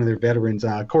their veterans,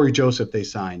 Corey Joseph, they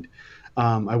signed.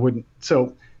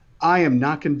 So I am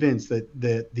not convinced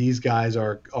that these guys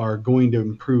are going to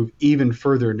improve even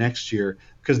further next year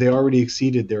because they already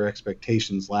exceeded their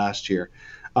expectations last year.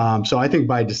 So I think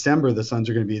by December, the Suns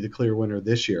are going to be the clear winner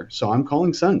this year. So I'm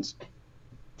calling Suns.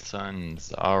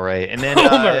 Suns. All right. And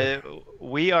then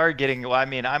we are getting – well, I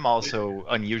mean, I'm also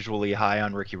unusually high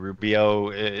on Ricky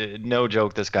Rubio. No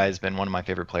joke, this guy's been one of my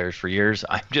favorite players for years.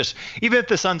 I'm just – even if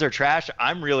the Suns are trash,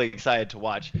 I'm really excited to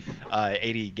watch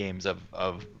 80 games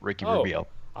of Ricky Rubio.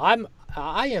 I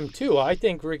am too. I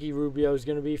think Ricky Rubio is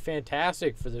going to be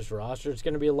fantastic for this roster. It's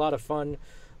going to be a lot of fun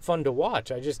to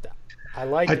watch. I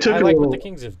like what the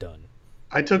Kings have done.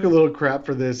 I took a little crap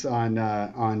for this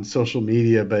on social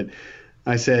media, but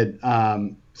I said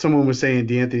someone was saying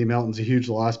DeAnthony Melton's a huge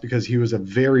loss because he was a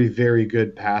very, very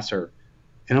good passer.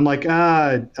 And I'm like,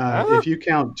 if you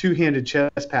count two-handed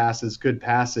chest passes, good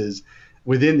passes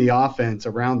within the offense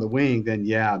around the wing, then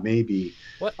yeah, maybe.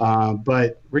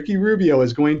 But Ricky Rubio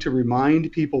is going to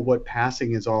remind people what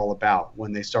passing is all about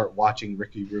when they start watching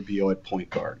Ricky Rubio at point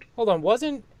guard. Hold on,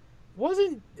 wasn't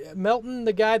Melton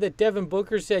the guy that Devin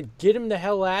Booker said, get him the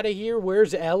hell out of here,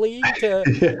 where's Ellie,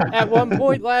 at one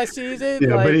point last season?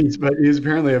 Yeah, but he's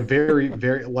apparently a very,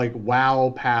 very,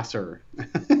 wow passer.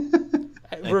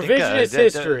 Revisionist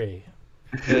history.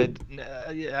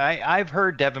 I've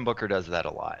heard Devin Booker does that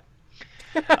a lot.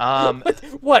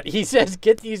 What he says?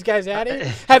 Get these guys out of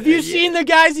here. Have you seen the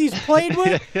guys he's played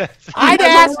with? I'd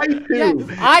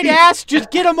ask,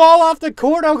 just get them all off the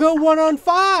court. I'll go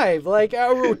 1-on-5,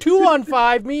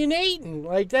 2-on-5. Me and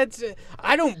Ayton, that's.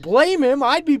 I don't blame him.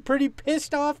 I'd be pretty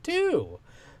pissed off too.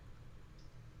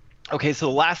 Okay, so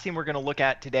the last thing we're going to look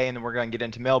at today, and then we're going to get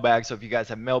into mailbag. So if you guys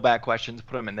have mailbag questions,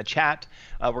 put them in the chat.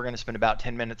 We're going to spend about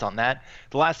 10 minutes on that.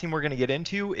 The last thing we're going to get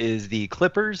into is the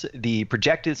Clippers, the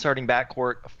projected starting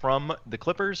backcourt from the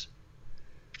Clippers.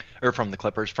 from the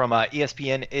Clippers, from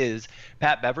ESPN is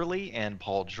Pat Beverly and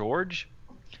Paul George.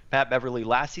 Pat Beverly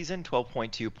last season,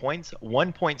 12.2 points,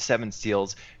 1.7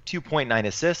 steals, 2.9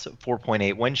 assists,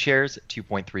 4.8 win shares,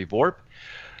 2.3 VORP.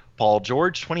 Paul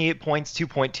George, 28 points,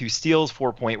 2.2 steals,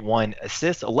 4.1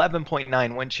 assists,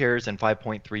 11.9 win shares, and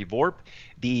 5.3 VORP.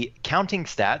 The counting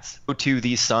stats go to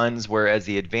the Suns, whereas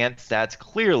the advanced stats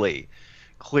clearly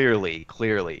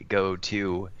go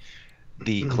to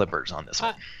the Clippers on this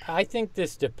one. I think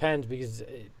this depends because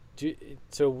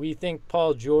so we think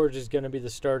Paul George is going to be the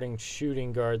starting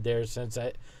shooting guard there, since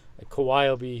Kawhi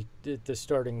will be the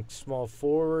starting small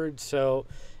forward. So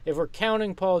if we're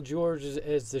counting Paul George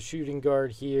as the shooting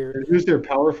guard here, who's their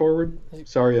power forward?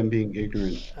 Sorry, I'm being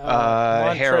ignorant.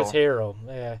 Montrezl Harrell.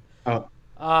 Yeah.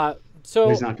 Oh. So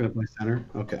he's not going to play center.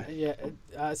 Okay.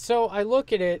 Yeah. So I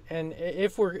look at it, and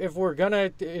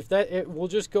we'll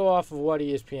just go off of what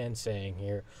ESPN's saying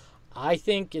here. I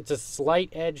think it's a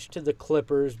slight edge to the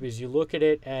Clippers because you look at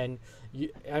it and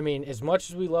as much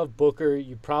as we love Booker,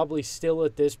 you probably still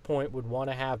at this point would want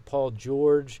to have Paul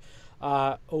George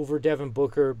over Devin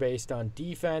Booker based on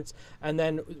defense. And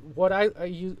then what I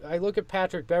look at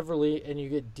Patrick Beverly and you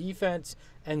get defense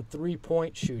and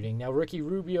 3-point shooting. Now Ricky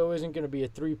Rubio isn't going to be a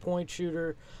 3-point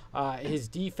shooter. His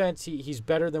defense, he's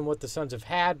better than what the Suns have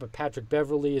had, but Patrick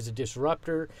Beverly is a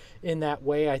disruptor in that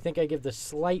way. I think I give the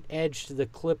slight edge to the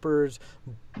Clippers,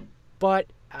 but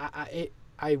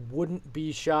I wouldn't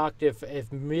be shocked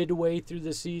if midway through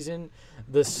the season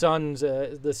the Suns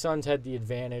had the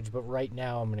advantage. But right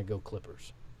now I'm going to go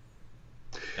Clippers.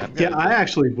 Yeah, I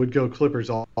actually would go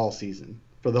Clippers all season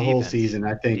for the whole season.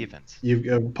 I think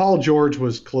Paul George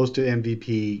was close to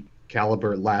MVP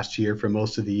caliber last year for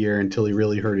most of the year until he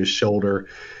really hurt his shoulder.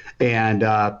 And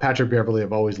Patrick Beverly,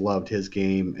 I've always loved his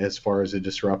game as far as a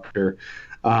disruptor.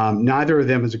 Neither of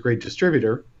them is a great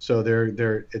distributor, so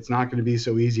it's not going to be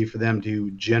so easy for them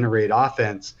to generate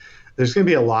offense. There's going to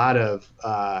be a lot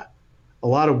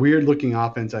of weird looking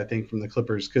offense, I think, from the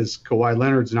Clippers because Kawhi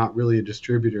Leonard's not really a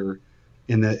distributor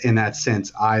in that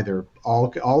sense either.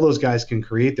 All those guys can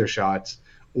create their shots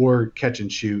or catch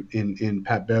and shoot in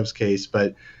Pat Bev's case,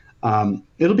 but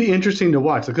it'll be interesting to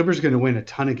watch. The Clippers are going to win a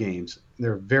ton of games.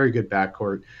 They're a very good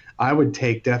backcourt. I would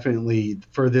take definitely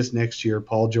for this next year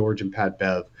Paul George and Pat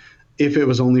Bev if it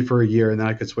was only for a year, and then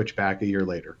I could switch back a year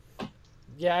later.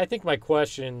 Yeah, I think my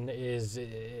question is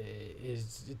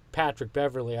Patrick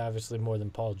Beverly obviously more than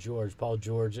Paul George. Paul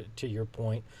George, to your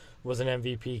point, was an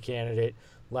MVP candidate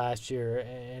last year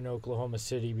in Oklahoma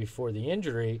City before the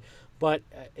injury. But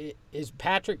is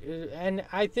Patrick, and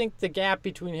I think the gap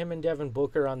between him and Devin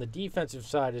Booker on the defensive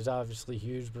side is obviously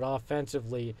huge, but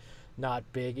offensively not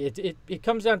big. It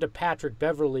comes down to Patrick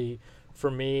Beverly for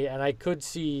me, and I could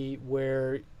see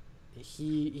where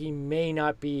he may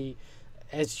not be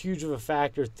as huge of a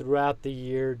factor throughout the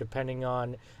year, depending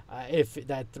on if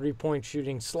that 3-point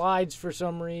shooting slides for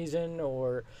some reason,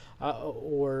 or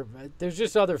there's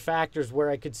just other factors where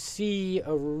I could see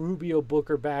a Rubio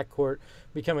Booker backcourt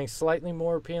becoming slightly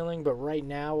more appealing. But right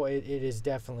now, it is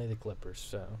definitely the Clippers.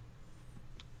 So.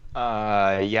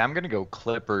 Yeah, I'm going to go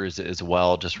Clippers as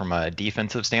well, just from a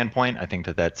defensive standpoint. I think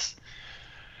that's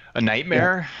a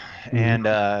nightmare, and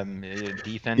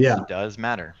defense does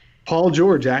matter. Paul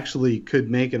George actually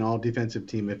could make an all-defensive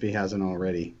team if he hasn't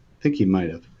already. I think he might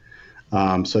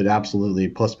have. So absolutely,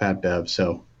 plus Pat Bev.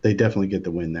 So they definitely get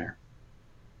the win there.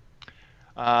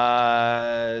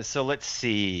 So let's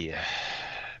see.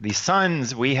 The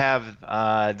Suns, we have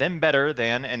them better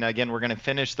than, and again, we're going to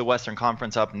finish the Western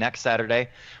Conference up next Saturday.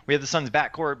 We have the Suns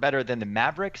backcourt better than the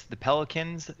Mavericks, the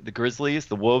Pelicans, the Grizzlies,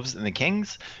 the Wolves, and the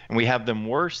Kings. And we have them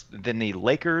worse than the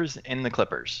Lakers and the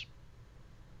Clippers.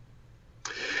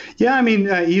 Yeah, I mean,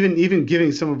 even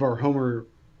giving some of our homer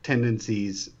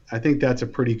tendencies, I think that's a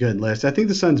pretty good list. I think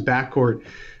the Suns backcourt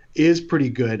is pretty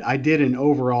good. I did an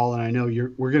overall, and I know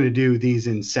we're going to do these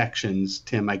in sections,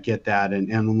 Tim. I get that,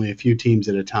 and only a few teams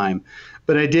at a time.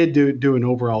 But I did do an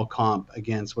overall comp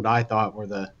against what I thought were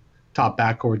the top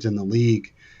backcourts in the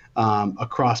league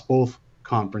across both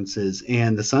conferences.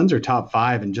 And the Suns are top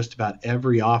 5 in just about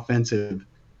every offensive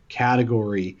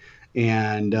category,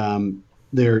 and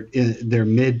they're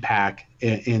mid-pack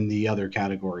in the other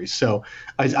categories. So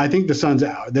I think the Suns,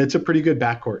 that's a pretty good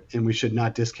backcourt, and we should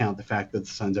not discount the fact that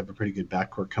the Suns have a pretty good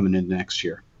backcourt coming in next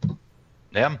year.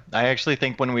 Yeah, I actually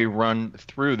think when we run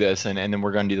through this, and then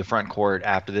we're going to do the front court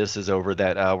after this is over,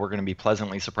 that we're going to be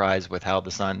pleasantly surprised with how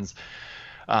the Suns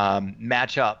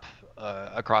match up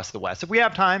across the West. If we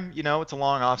have time, it's a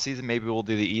long off season. Maybe we'll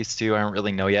do the East too. I don't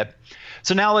really know yet.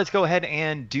 So now let's go ahead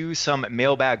and do some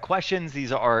mailbag questions.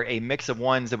 These are a mix of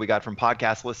ones that we got from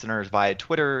podcast listeners via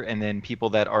Twitter and then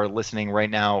people that are listening right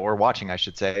now, or watching, I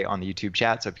should say, on the YouTube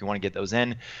chat. So if you want to get those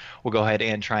in, we'll go ahead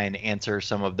and try and answer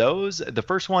some of those. The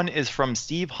first one is from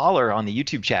Steve Holler on the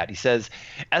YouTube chat. He says,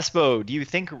 Espo, do you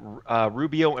think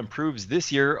Rubio improves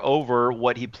this year over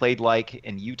what he played like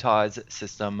in Utah's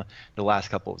system the last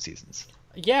couple of seasons?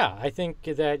 Yeah, I think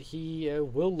that he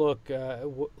will look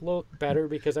better,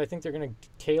 because I think they're going to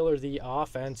tailor the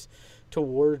offense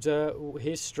towards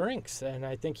his strengths, and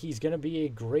I think he's going to be a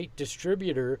great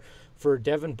distributor for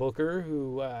Devin Booker,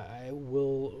 who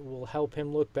will help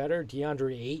him look better.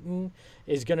 DeAndre Ayton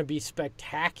is going to be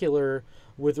spectacular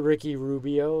with Ricky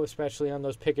Rubio, especially on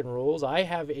those pick and rolls. I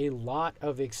have a lot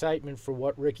of excitement for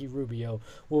what Ricky Rubio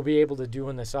will be able to do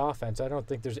in this offense. I don't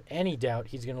think there's any doubt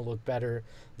he's going to look better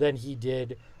than he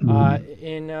did over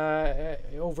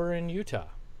in Utah.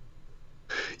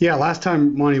 Yeah, last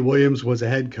time Monty Williams was a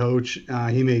head coach,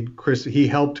 he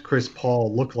helped Chris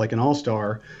Paul look like an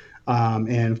all-star.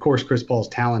 And of course, Chris Paul's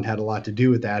talent had a lot to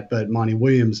do with that, but Monty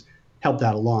Williams helped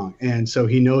that along. And so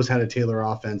he knows how to tailor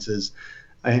offenses.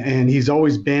 And he's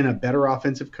always been a better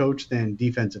offensive coach than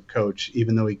defensive coach,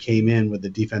 even though he came in with a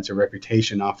defensive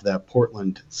reputation off of that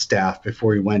Portland staff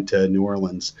before he went to New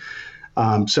Orleans.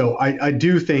 So I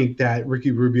do think that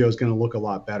Ricky Rubio is going to look a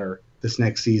lot better this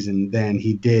next season than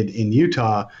he did in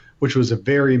Utah, which was a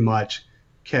very much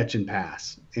catch and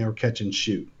pass or catch and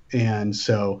shoot. And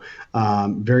so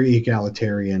very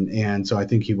egalitarian. And so I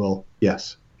think he'll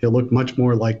look much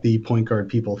more like the point guard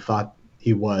people thought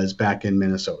he was back in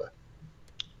Minnesota.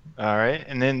 All right.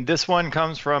 And then this one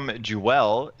comes from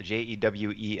Jewel,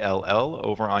 Jewell,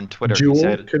 over on Twitter.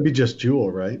 Jewel? Could be just Jewel,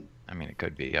 right? I mean, it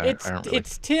could be.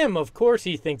 It's Tim. Of course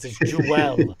he thinks it's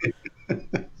Jewel.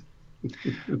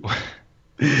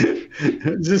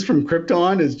 Is this from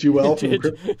Krypton? Is Jewel from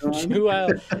Krypton?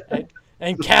 Jewel.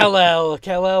 And Kal-El.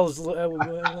 Kal-El's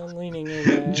leaning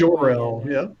in. Jor-El,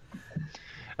 yeah.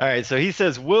 All right, so he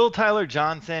says, will Tyler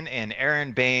Johnson and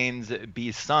Aaron Baines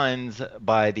be Suns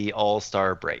by the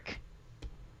All-Star break?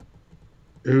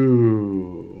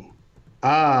 Ooh.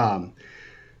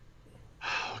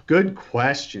 Good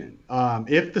question.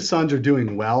 If the Suns are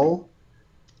doing well,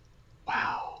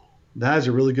 wow, that is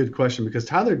a really good question, because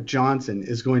Tyler Johnson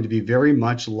is going to be very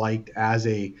much liked as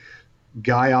a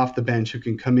guy off the bench who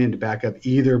can come in to back up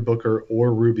either Booker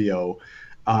or Rubio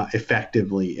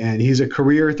effectively. And he's a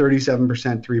career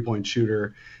 37% three-point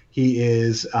shooter.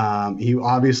 He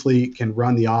obviously can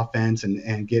run the offense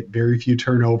and get very few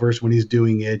turnovers when he's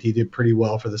doing it. He did pretty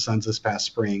well for the Suns this past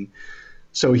spring.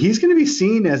 So he's going to be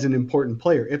seen as an important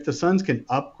player. If the Suns can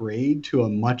upgrade to a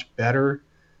much better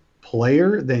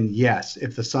player, then yes.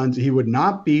 If the Suns, he would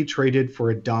not be traded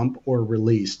for a dump or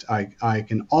released. I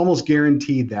can almost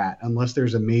guarantee that, unless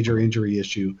there's a major injury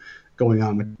issue going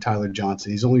on with Tyler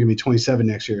Johnson. He's only going to be 27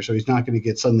 next year, so he's not going to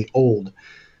get suddenly old.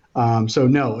 So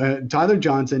no, Tyler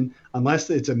Johnson, unless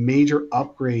it's a major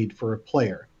upgrade for a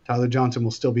player, Tyler Johnson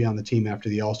will still be on the team after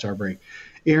the All-Star break.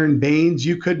 Aaron Baines,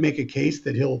 you could make a case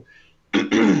that he'll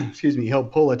he'll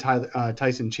pull a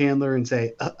Tyson Chandler and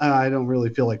say, I don't really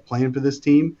feel like playing for this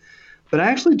team. But I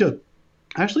actually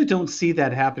don't see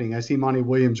that happening. I see Monty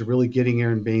Williams really getting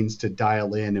Aaron Baines to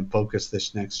dial in and focus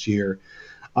this next year.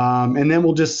 And then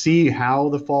we'll just see how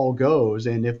the fall goes.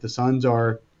 And if the Suns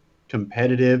are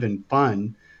competitive and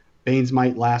fun, Baines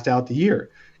might last out the year.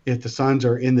 If the Suns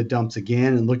are in the dumps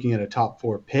again and looking at a top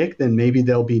 4 pick, then maybe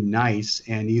they'll be nice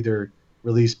and either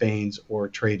release Baines or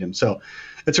trade him. So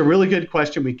it's a really good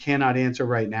question we cannot answer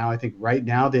right now. I think right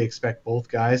now they expect both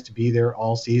guys to be there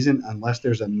all season unless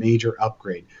there's a major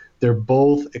upgrade. They're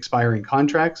both expiring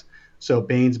contracts, so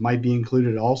Baines might be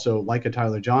included also, like a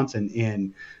Tyler Johnson,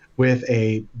 in with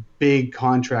a big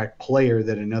contract player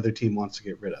that another team wants to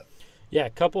get rid of. Yeah, a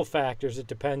couple factors. It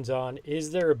depends on,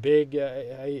 is there a big,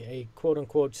 a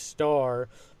quote-unquote star,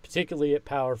 particularly at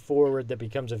power forward, that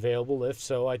becomes available? If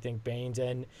so, I think Baines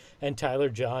and Tyler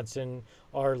Johnson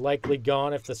are likely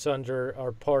gone if the Suns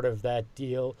are part of that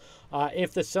deal.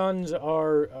 If the Suns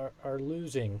are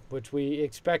losing, which we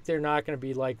expect they're not going to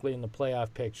be likely in the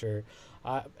playoff picture,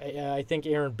 I think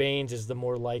Aaron Baines is the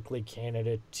more likely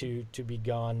candidate to be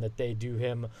gone, that they do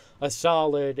him a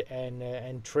solid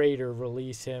and trade or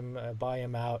release him, buy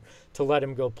him out to let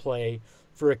him go play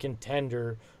for a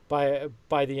contender by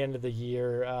the end of the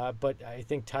year. But I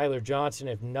think Tyler Johnson,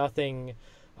 if nothing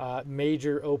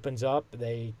major opens up,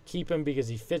 they keep him because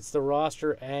he fits the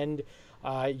roster, and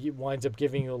winds up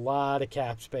giving you a lot of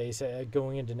cap space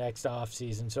going into next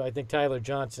offseason. So I think Tyler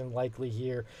Johnson likely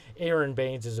here. Aaron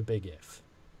Baines is a big if.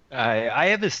 I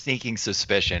have a sneaking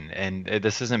suspicion, and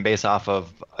this isn't based off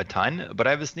of a ton, but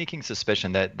I have a sneaking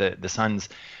suspicion that the Suns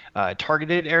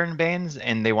targeted Aaron Baines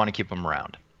and they want to keep him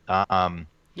around.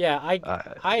 Yeah,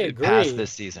 I agree. Past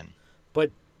this season.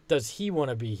 But does he want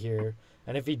to be here?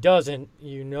 And if he doesn't,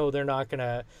 they're not going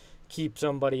to keep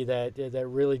somebody that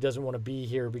really doesn't want to be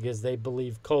here because they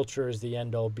believe culture is the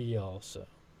end-all be-all. So.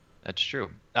 That's true.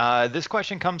 This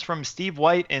question comes from Steve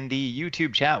White in the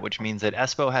YouTube chat, which means that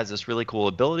Espo has this really cool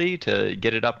ability to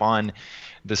get it up on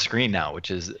the screen now, which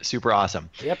is super awesome.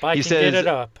 Yep, I can get it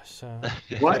up. So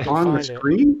what, on the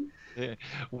screen?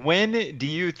 When do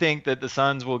you think that the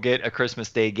Suns will get a Christmas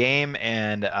Day game?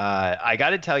 And I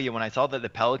got to tell you, when I saw that the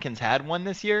Pelicans had one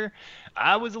this year,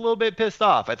 I was a little bit pissed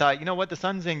off. I thought, you know what, the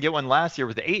Suns didn't get one last year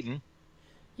with Ayton.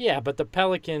 Yeah, but the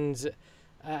Pelicans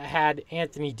had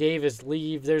Anthony Davis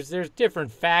leave. There's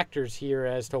different factors here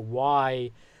as to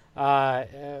why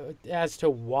the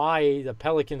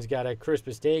Pelicans got a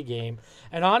Christmas Day game.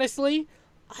 And honestly,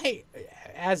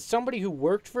 as somebody who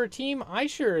worked for a team, I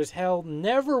sure as hell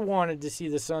never wanted to see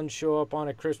the Suns show up on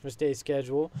a Christmas Day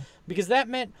schedule because that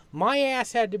meant my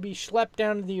ass had to be schlepped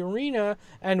down to the arena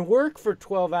and work for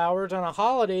 12 hours on a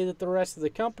holiday that the rest of the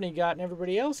company got and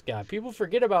everybody else got. People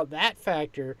forget about that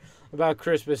factor about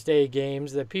Christmas Day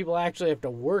games, that people actually have to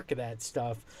work that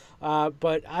stuff.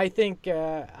 But I think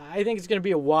it's going to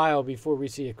be a while before we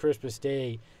see a Christmas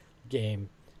Day game.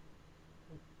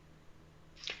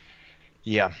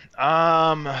 Yeah.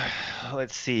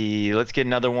 Let's see. Let's get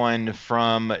another one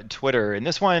from Twitter. And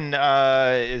this one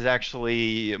is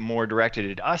actually more directed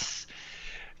at us.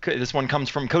 This one comes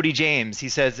from Cody James. He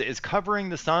says, is covering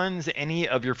the Suns any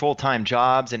of your full-time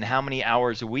jobs, and how many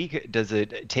hours a week does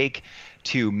it take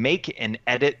to make and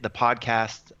edit the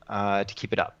podcast to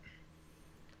keep it up?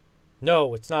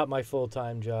 No, it's not my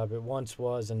full-time job. It once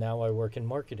was, and now I work in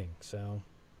marketing. So,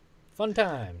 fun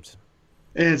times.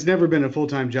 And it's never been a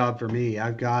full-time job for me.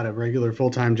 I've got a regular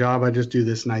full-time job. I just do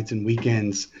this nights and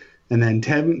weekends. And then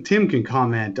Tim can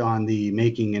comment on the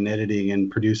making and editing and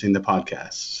producing the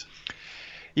podcasts.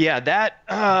 Yeah,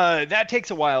 that takes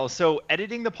a while. So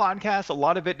editing the podcast, a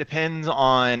lot of it depends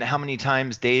on how many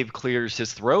times Dave clears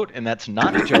his throat, and that's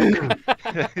not a joke.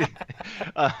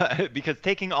 Because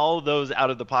taking all of those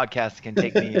out of the podcast can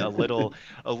take me a little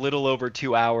over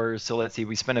 2 hours. So let's see,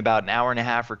 we spend about an hour and a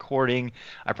half recording.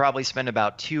 I probably spend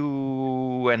about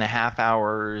 2.5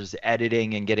 hours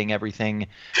editing and getting everything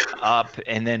up,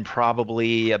 and then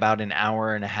probably about an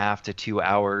hour and a half to 2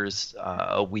 hours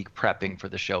a week prepping for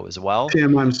the show as well.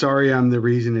 Tim, I'm sorry I'm the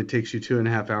reason it takes you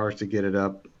 2.5 hours to get it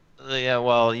up. Yeah,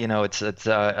 well, it's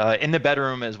in the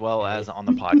bedroom as well as on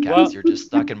the podcast. Well, you're just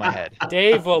stuck in my head.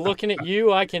 Dave, looking at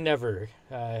you, I can never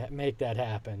make that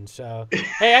happen. So,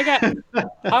 hey,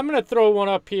 I'm going to throw one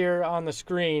up here on the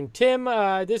screen. Tim,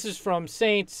 this is from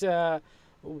Saints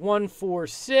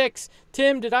 146.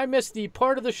 Tim, did I miss the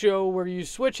part of the show where you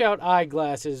switch out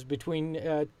eyeglasses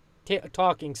between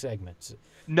talking segments?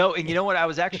 No, and you know what? I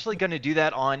was actually going to do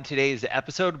that on today's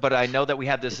episode, but I know that we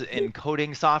have this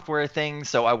encoding software thing,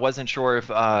 so I wasn't sure if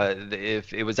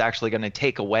it was actually going to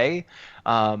take away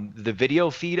the video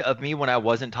feed of me when I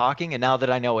wasn't talking. And now that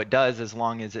I know it does, as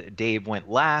long as Dave went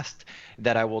last,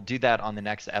 that I will do that on the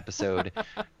next episode.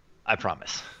 I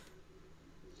promise.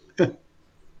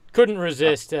 Couldn't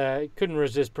resist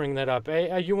bringing that up.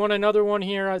 Hey, you want another one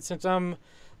here?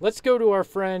 Let's go to our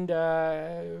friend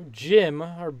Jim,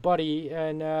 our buddy,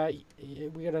 and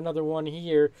we got another one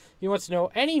here. He wants to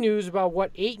know any news about what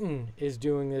Ayton is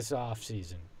doing this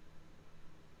offseason.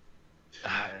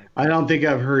 I don't think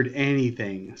I've heard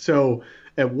anything. So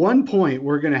at one point,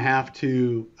 we're going to have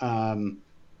to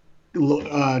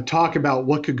talk about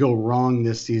what could go wrong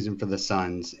this season for the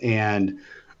Suns. And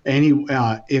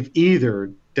if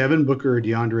either Devin Booker or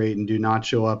DeAndre Ayton do not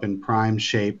show up in prime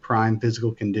shape, prime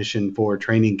physical condition for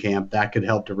training camp, that could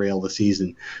help derail the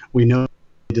season. We know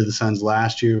to the Suns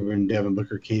last year when Devin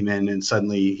Booker came in and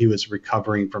suddenly he was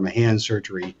recovering from a hand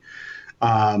surgery.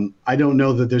 I don't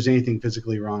know that there's anything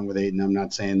physically wrong with Ayton. I'm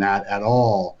not saying that at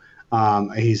all.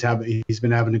 He's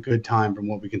been having a good time from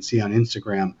what we can see on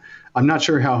Instagram. I'm not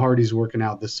sure how hard he's working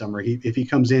out this summer. If he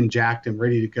comes in jacked and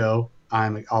ready to go,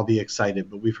 I'll be excited.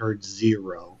 But we've heard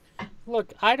zero.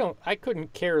 Look, I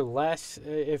couldn't care less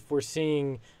if we're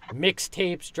seeing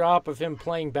mixtapes drop of him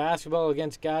playing basketball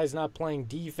against guys not playing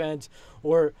defense,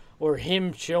 or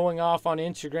him showing off on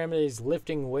Instagram that he's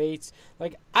lifting weights.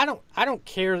 Like, I don't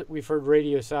care that we've heard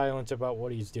radio silence about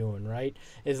what he's doing, right?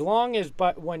 As long as,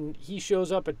 but when he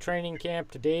shows up at training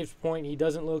camp, to Dave's point, he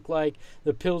doesn't look like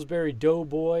the Pillsbury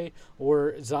Doughboy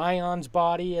or Zion's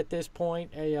body at this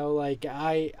point. You know, like,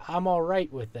 I'm all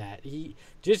right with that. He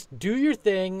just do your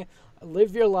thing.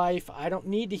 Live your life. I don't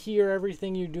need to hear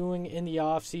everything you're doing in the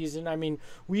off season. I mean,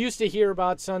 we used to hear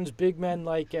about Suns big men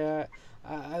like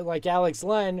Alex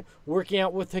Len working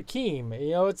out with Hakeem.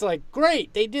 You know, it's like,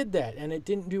 great, they did that, and it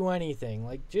didn't do anything.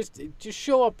 Like, just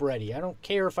show up ready. I don't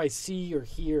care if I see or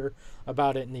hear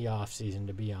about it in the off season,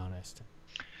 to be honest.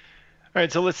 All right,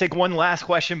 so let's take one last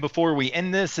question before we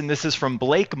end this, and this is from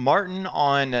Blake Martin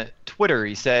on Twitter.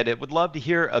 He said, "It would love to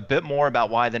hear a bit more about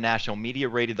why the national media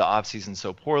rated the offseason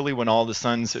so poorly when all the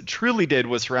Suns truly did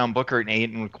was surround Booker and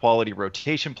Ayton with quality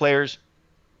rotation players.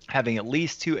 Having at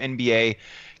least 2 NBA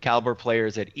caliber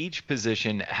players at each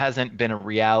position hasn't been a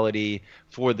reality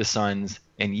for the Suns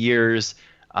in years."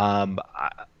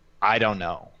 I don't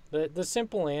know. The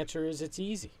simple answer is it's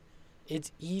easy.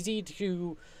 It's easy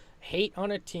to hate on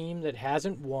a team that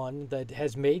hasn't won, that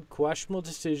has made questionable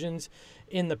decisions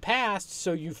in the past,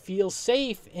 so you feel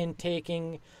safe in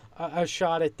taking a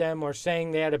shot at them or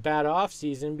saying they had a bad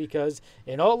offseason, because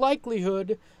in all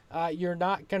likelihood you're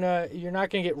not gonna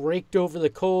get raked over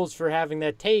the coals for having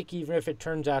that take, even if it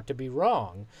turns out to be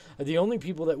wrong. The only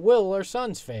people that will are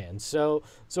Suns fans. So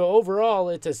overall,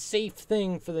 it's a safe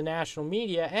thing for the national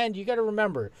media. And you got to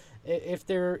remember, if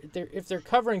they're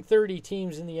covering 30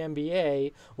 teams in the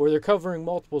NBA, or they're covering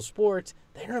multiple sports,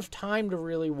 they don't have time to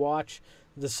really watch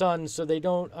the Suns, so they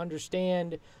don't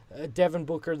understand Devin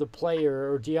Booker the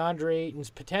player or DeAndre Ayton's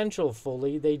potential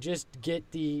fully. They just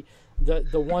get the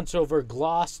once over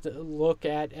glossed look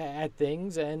at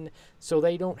things, and so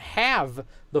they don't have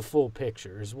the full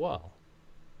picture as well.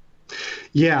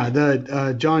 Yeah,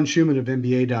 the John Schumann of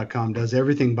NBA.com does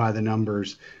everything by the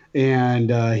numbers, and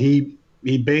he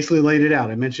basically laid it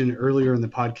out. I mentioned earlier in the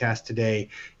podcast today,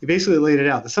 he basically laid it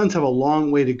out. The Suns have a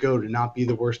long way to go to not be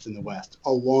the worst in the West,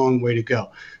 a long way to go.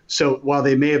 So while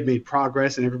they may have made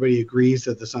progress, and everybody agrees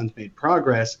that the Suns made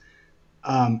progress,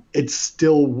 it's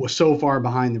still so far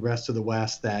behind the rest of the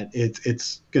West that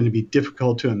it's going to be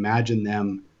difficult to imagine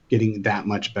them getting that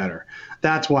much better.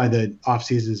 That's why the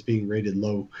offseason is being rated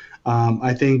low.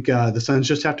 I think the Suns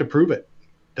just have to prove it.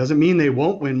 Doesn't mean they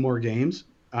won't win more games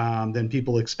than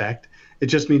people expect. It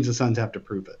just means the Suns have to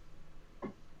prove it.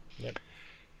 Yep.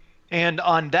 And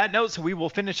on that note, so we will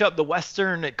finish up the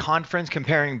Western Conference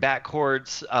comparing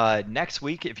backcourts next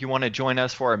week. If you want to join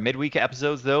us for our midweek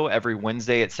episodes, though, every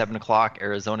Wednesday at 7 o'clock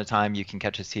Arizona time, you can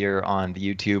catch us here on the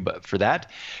YouTube for that.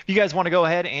 If you guys want to go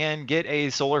ahead and get a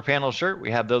solar panel shirt, we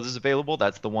have those available.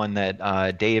 That's the one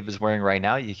that Dave is wearing right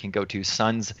now. You can go to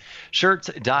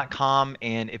sunsshirts.com.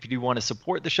 And if you do want to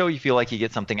support the show, you feel like you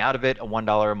get something out of it, a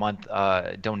 $1 a month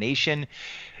donation.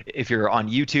 If you're on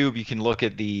YouTube, you can look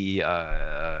at the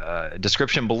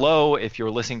description below. If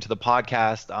you're listening to the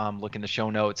podcast, look in the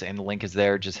show notes, and the link is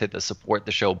there. Just hit the support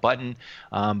the show button.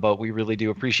 But we really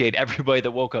do appreciate everybody that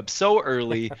woke up so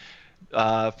early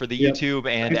for the YouTube,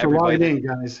 and everybody that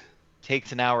guys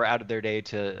takes an hour out of their day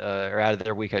or out of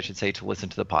their week, I should say, to listen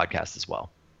to the podcast as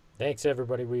well. Thanks,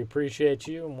 everybody. We appreciate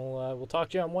you, and we'll talk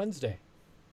to you on Wednesday.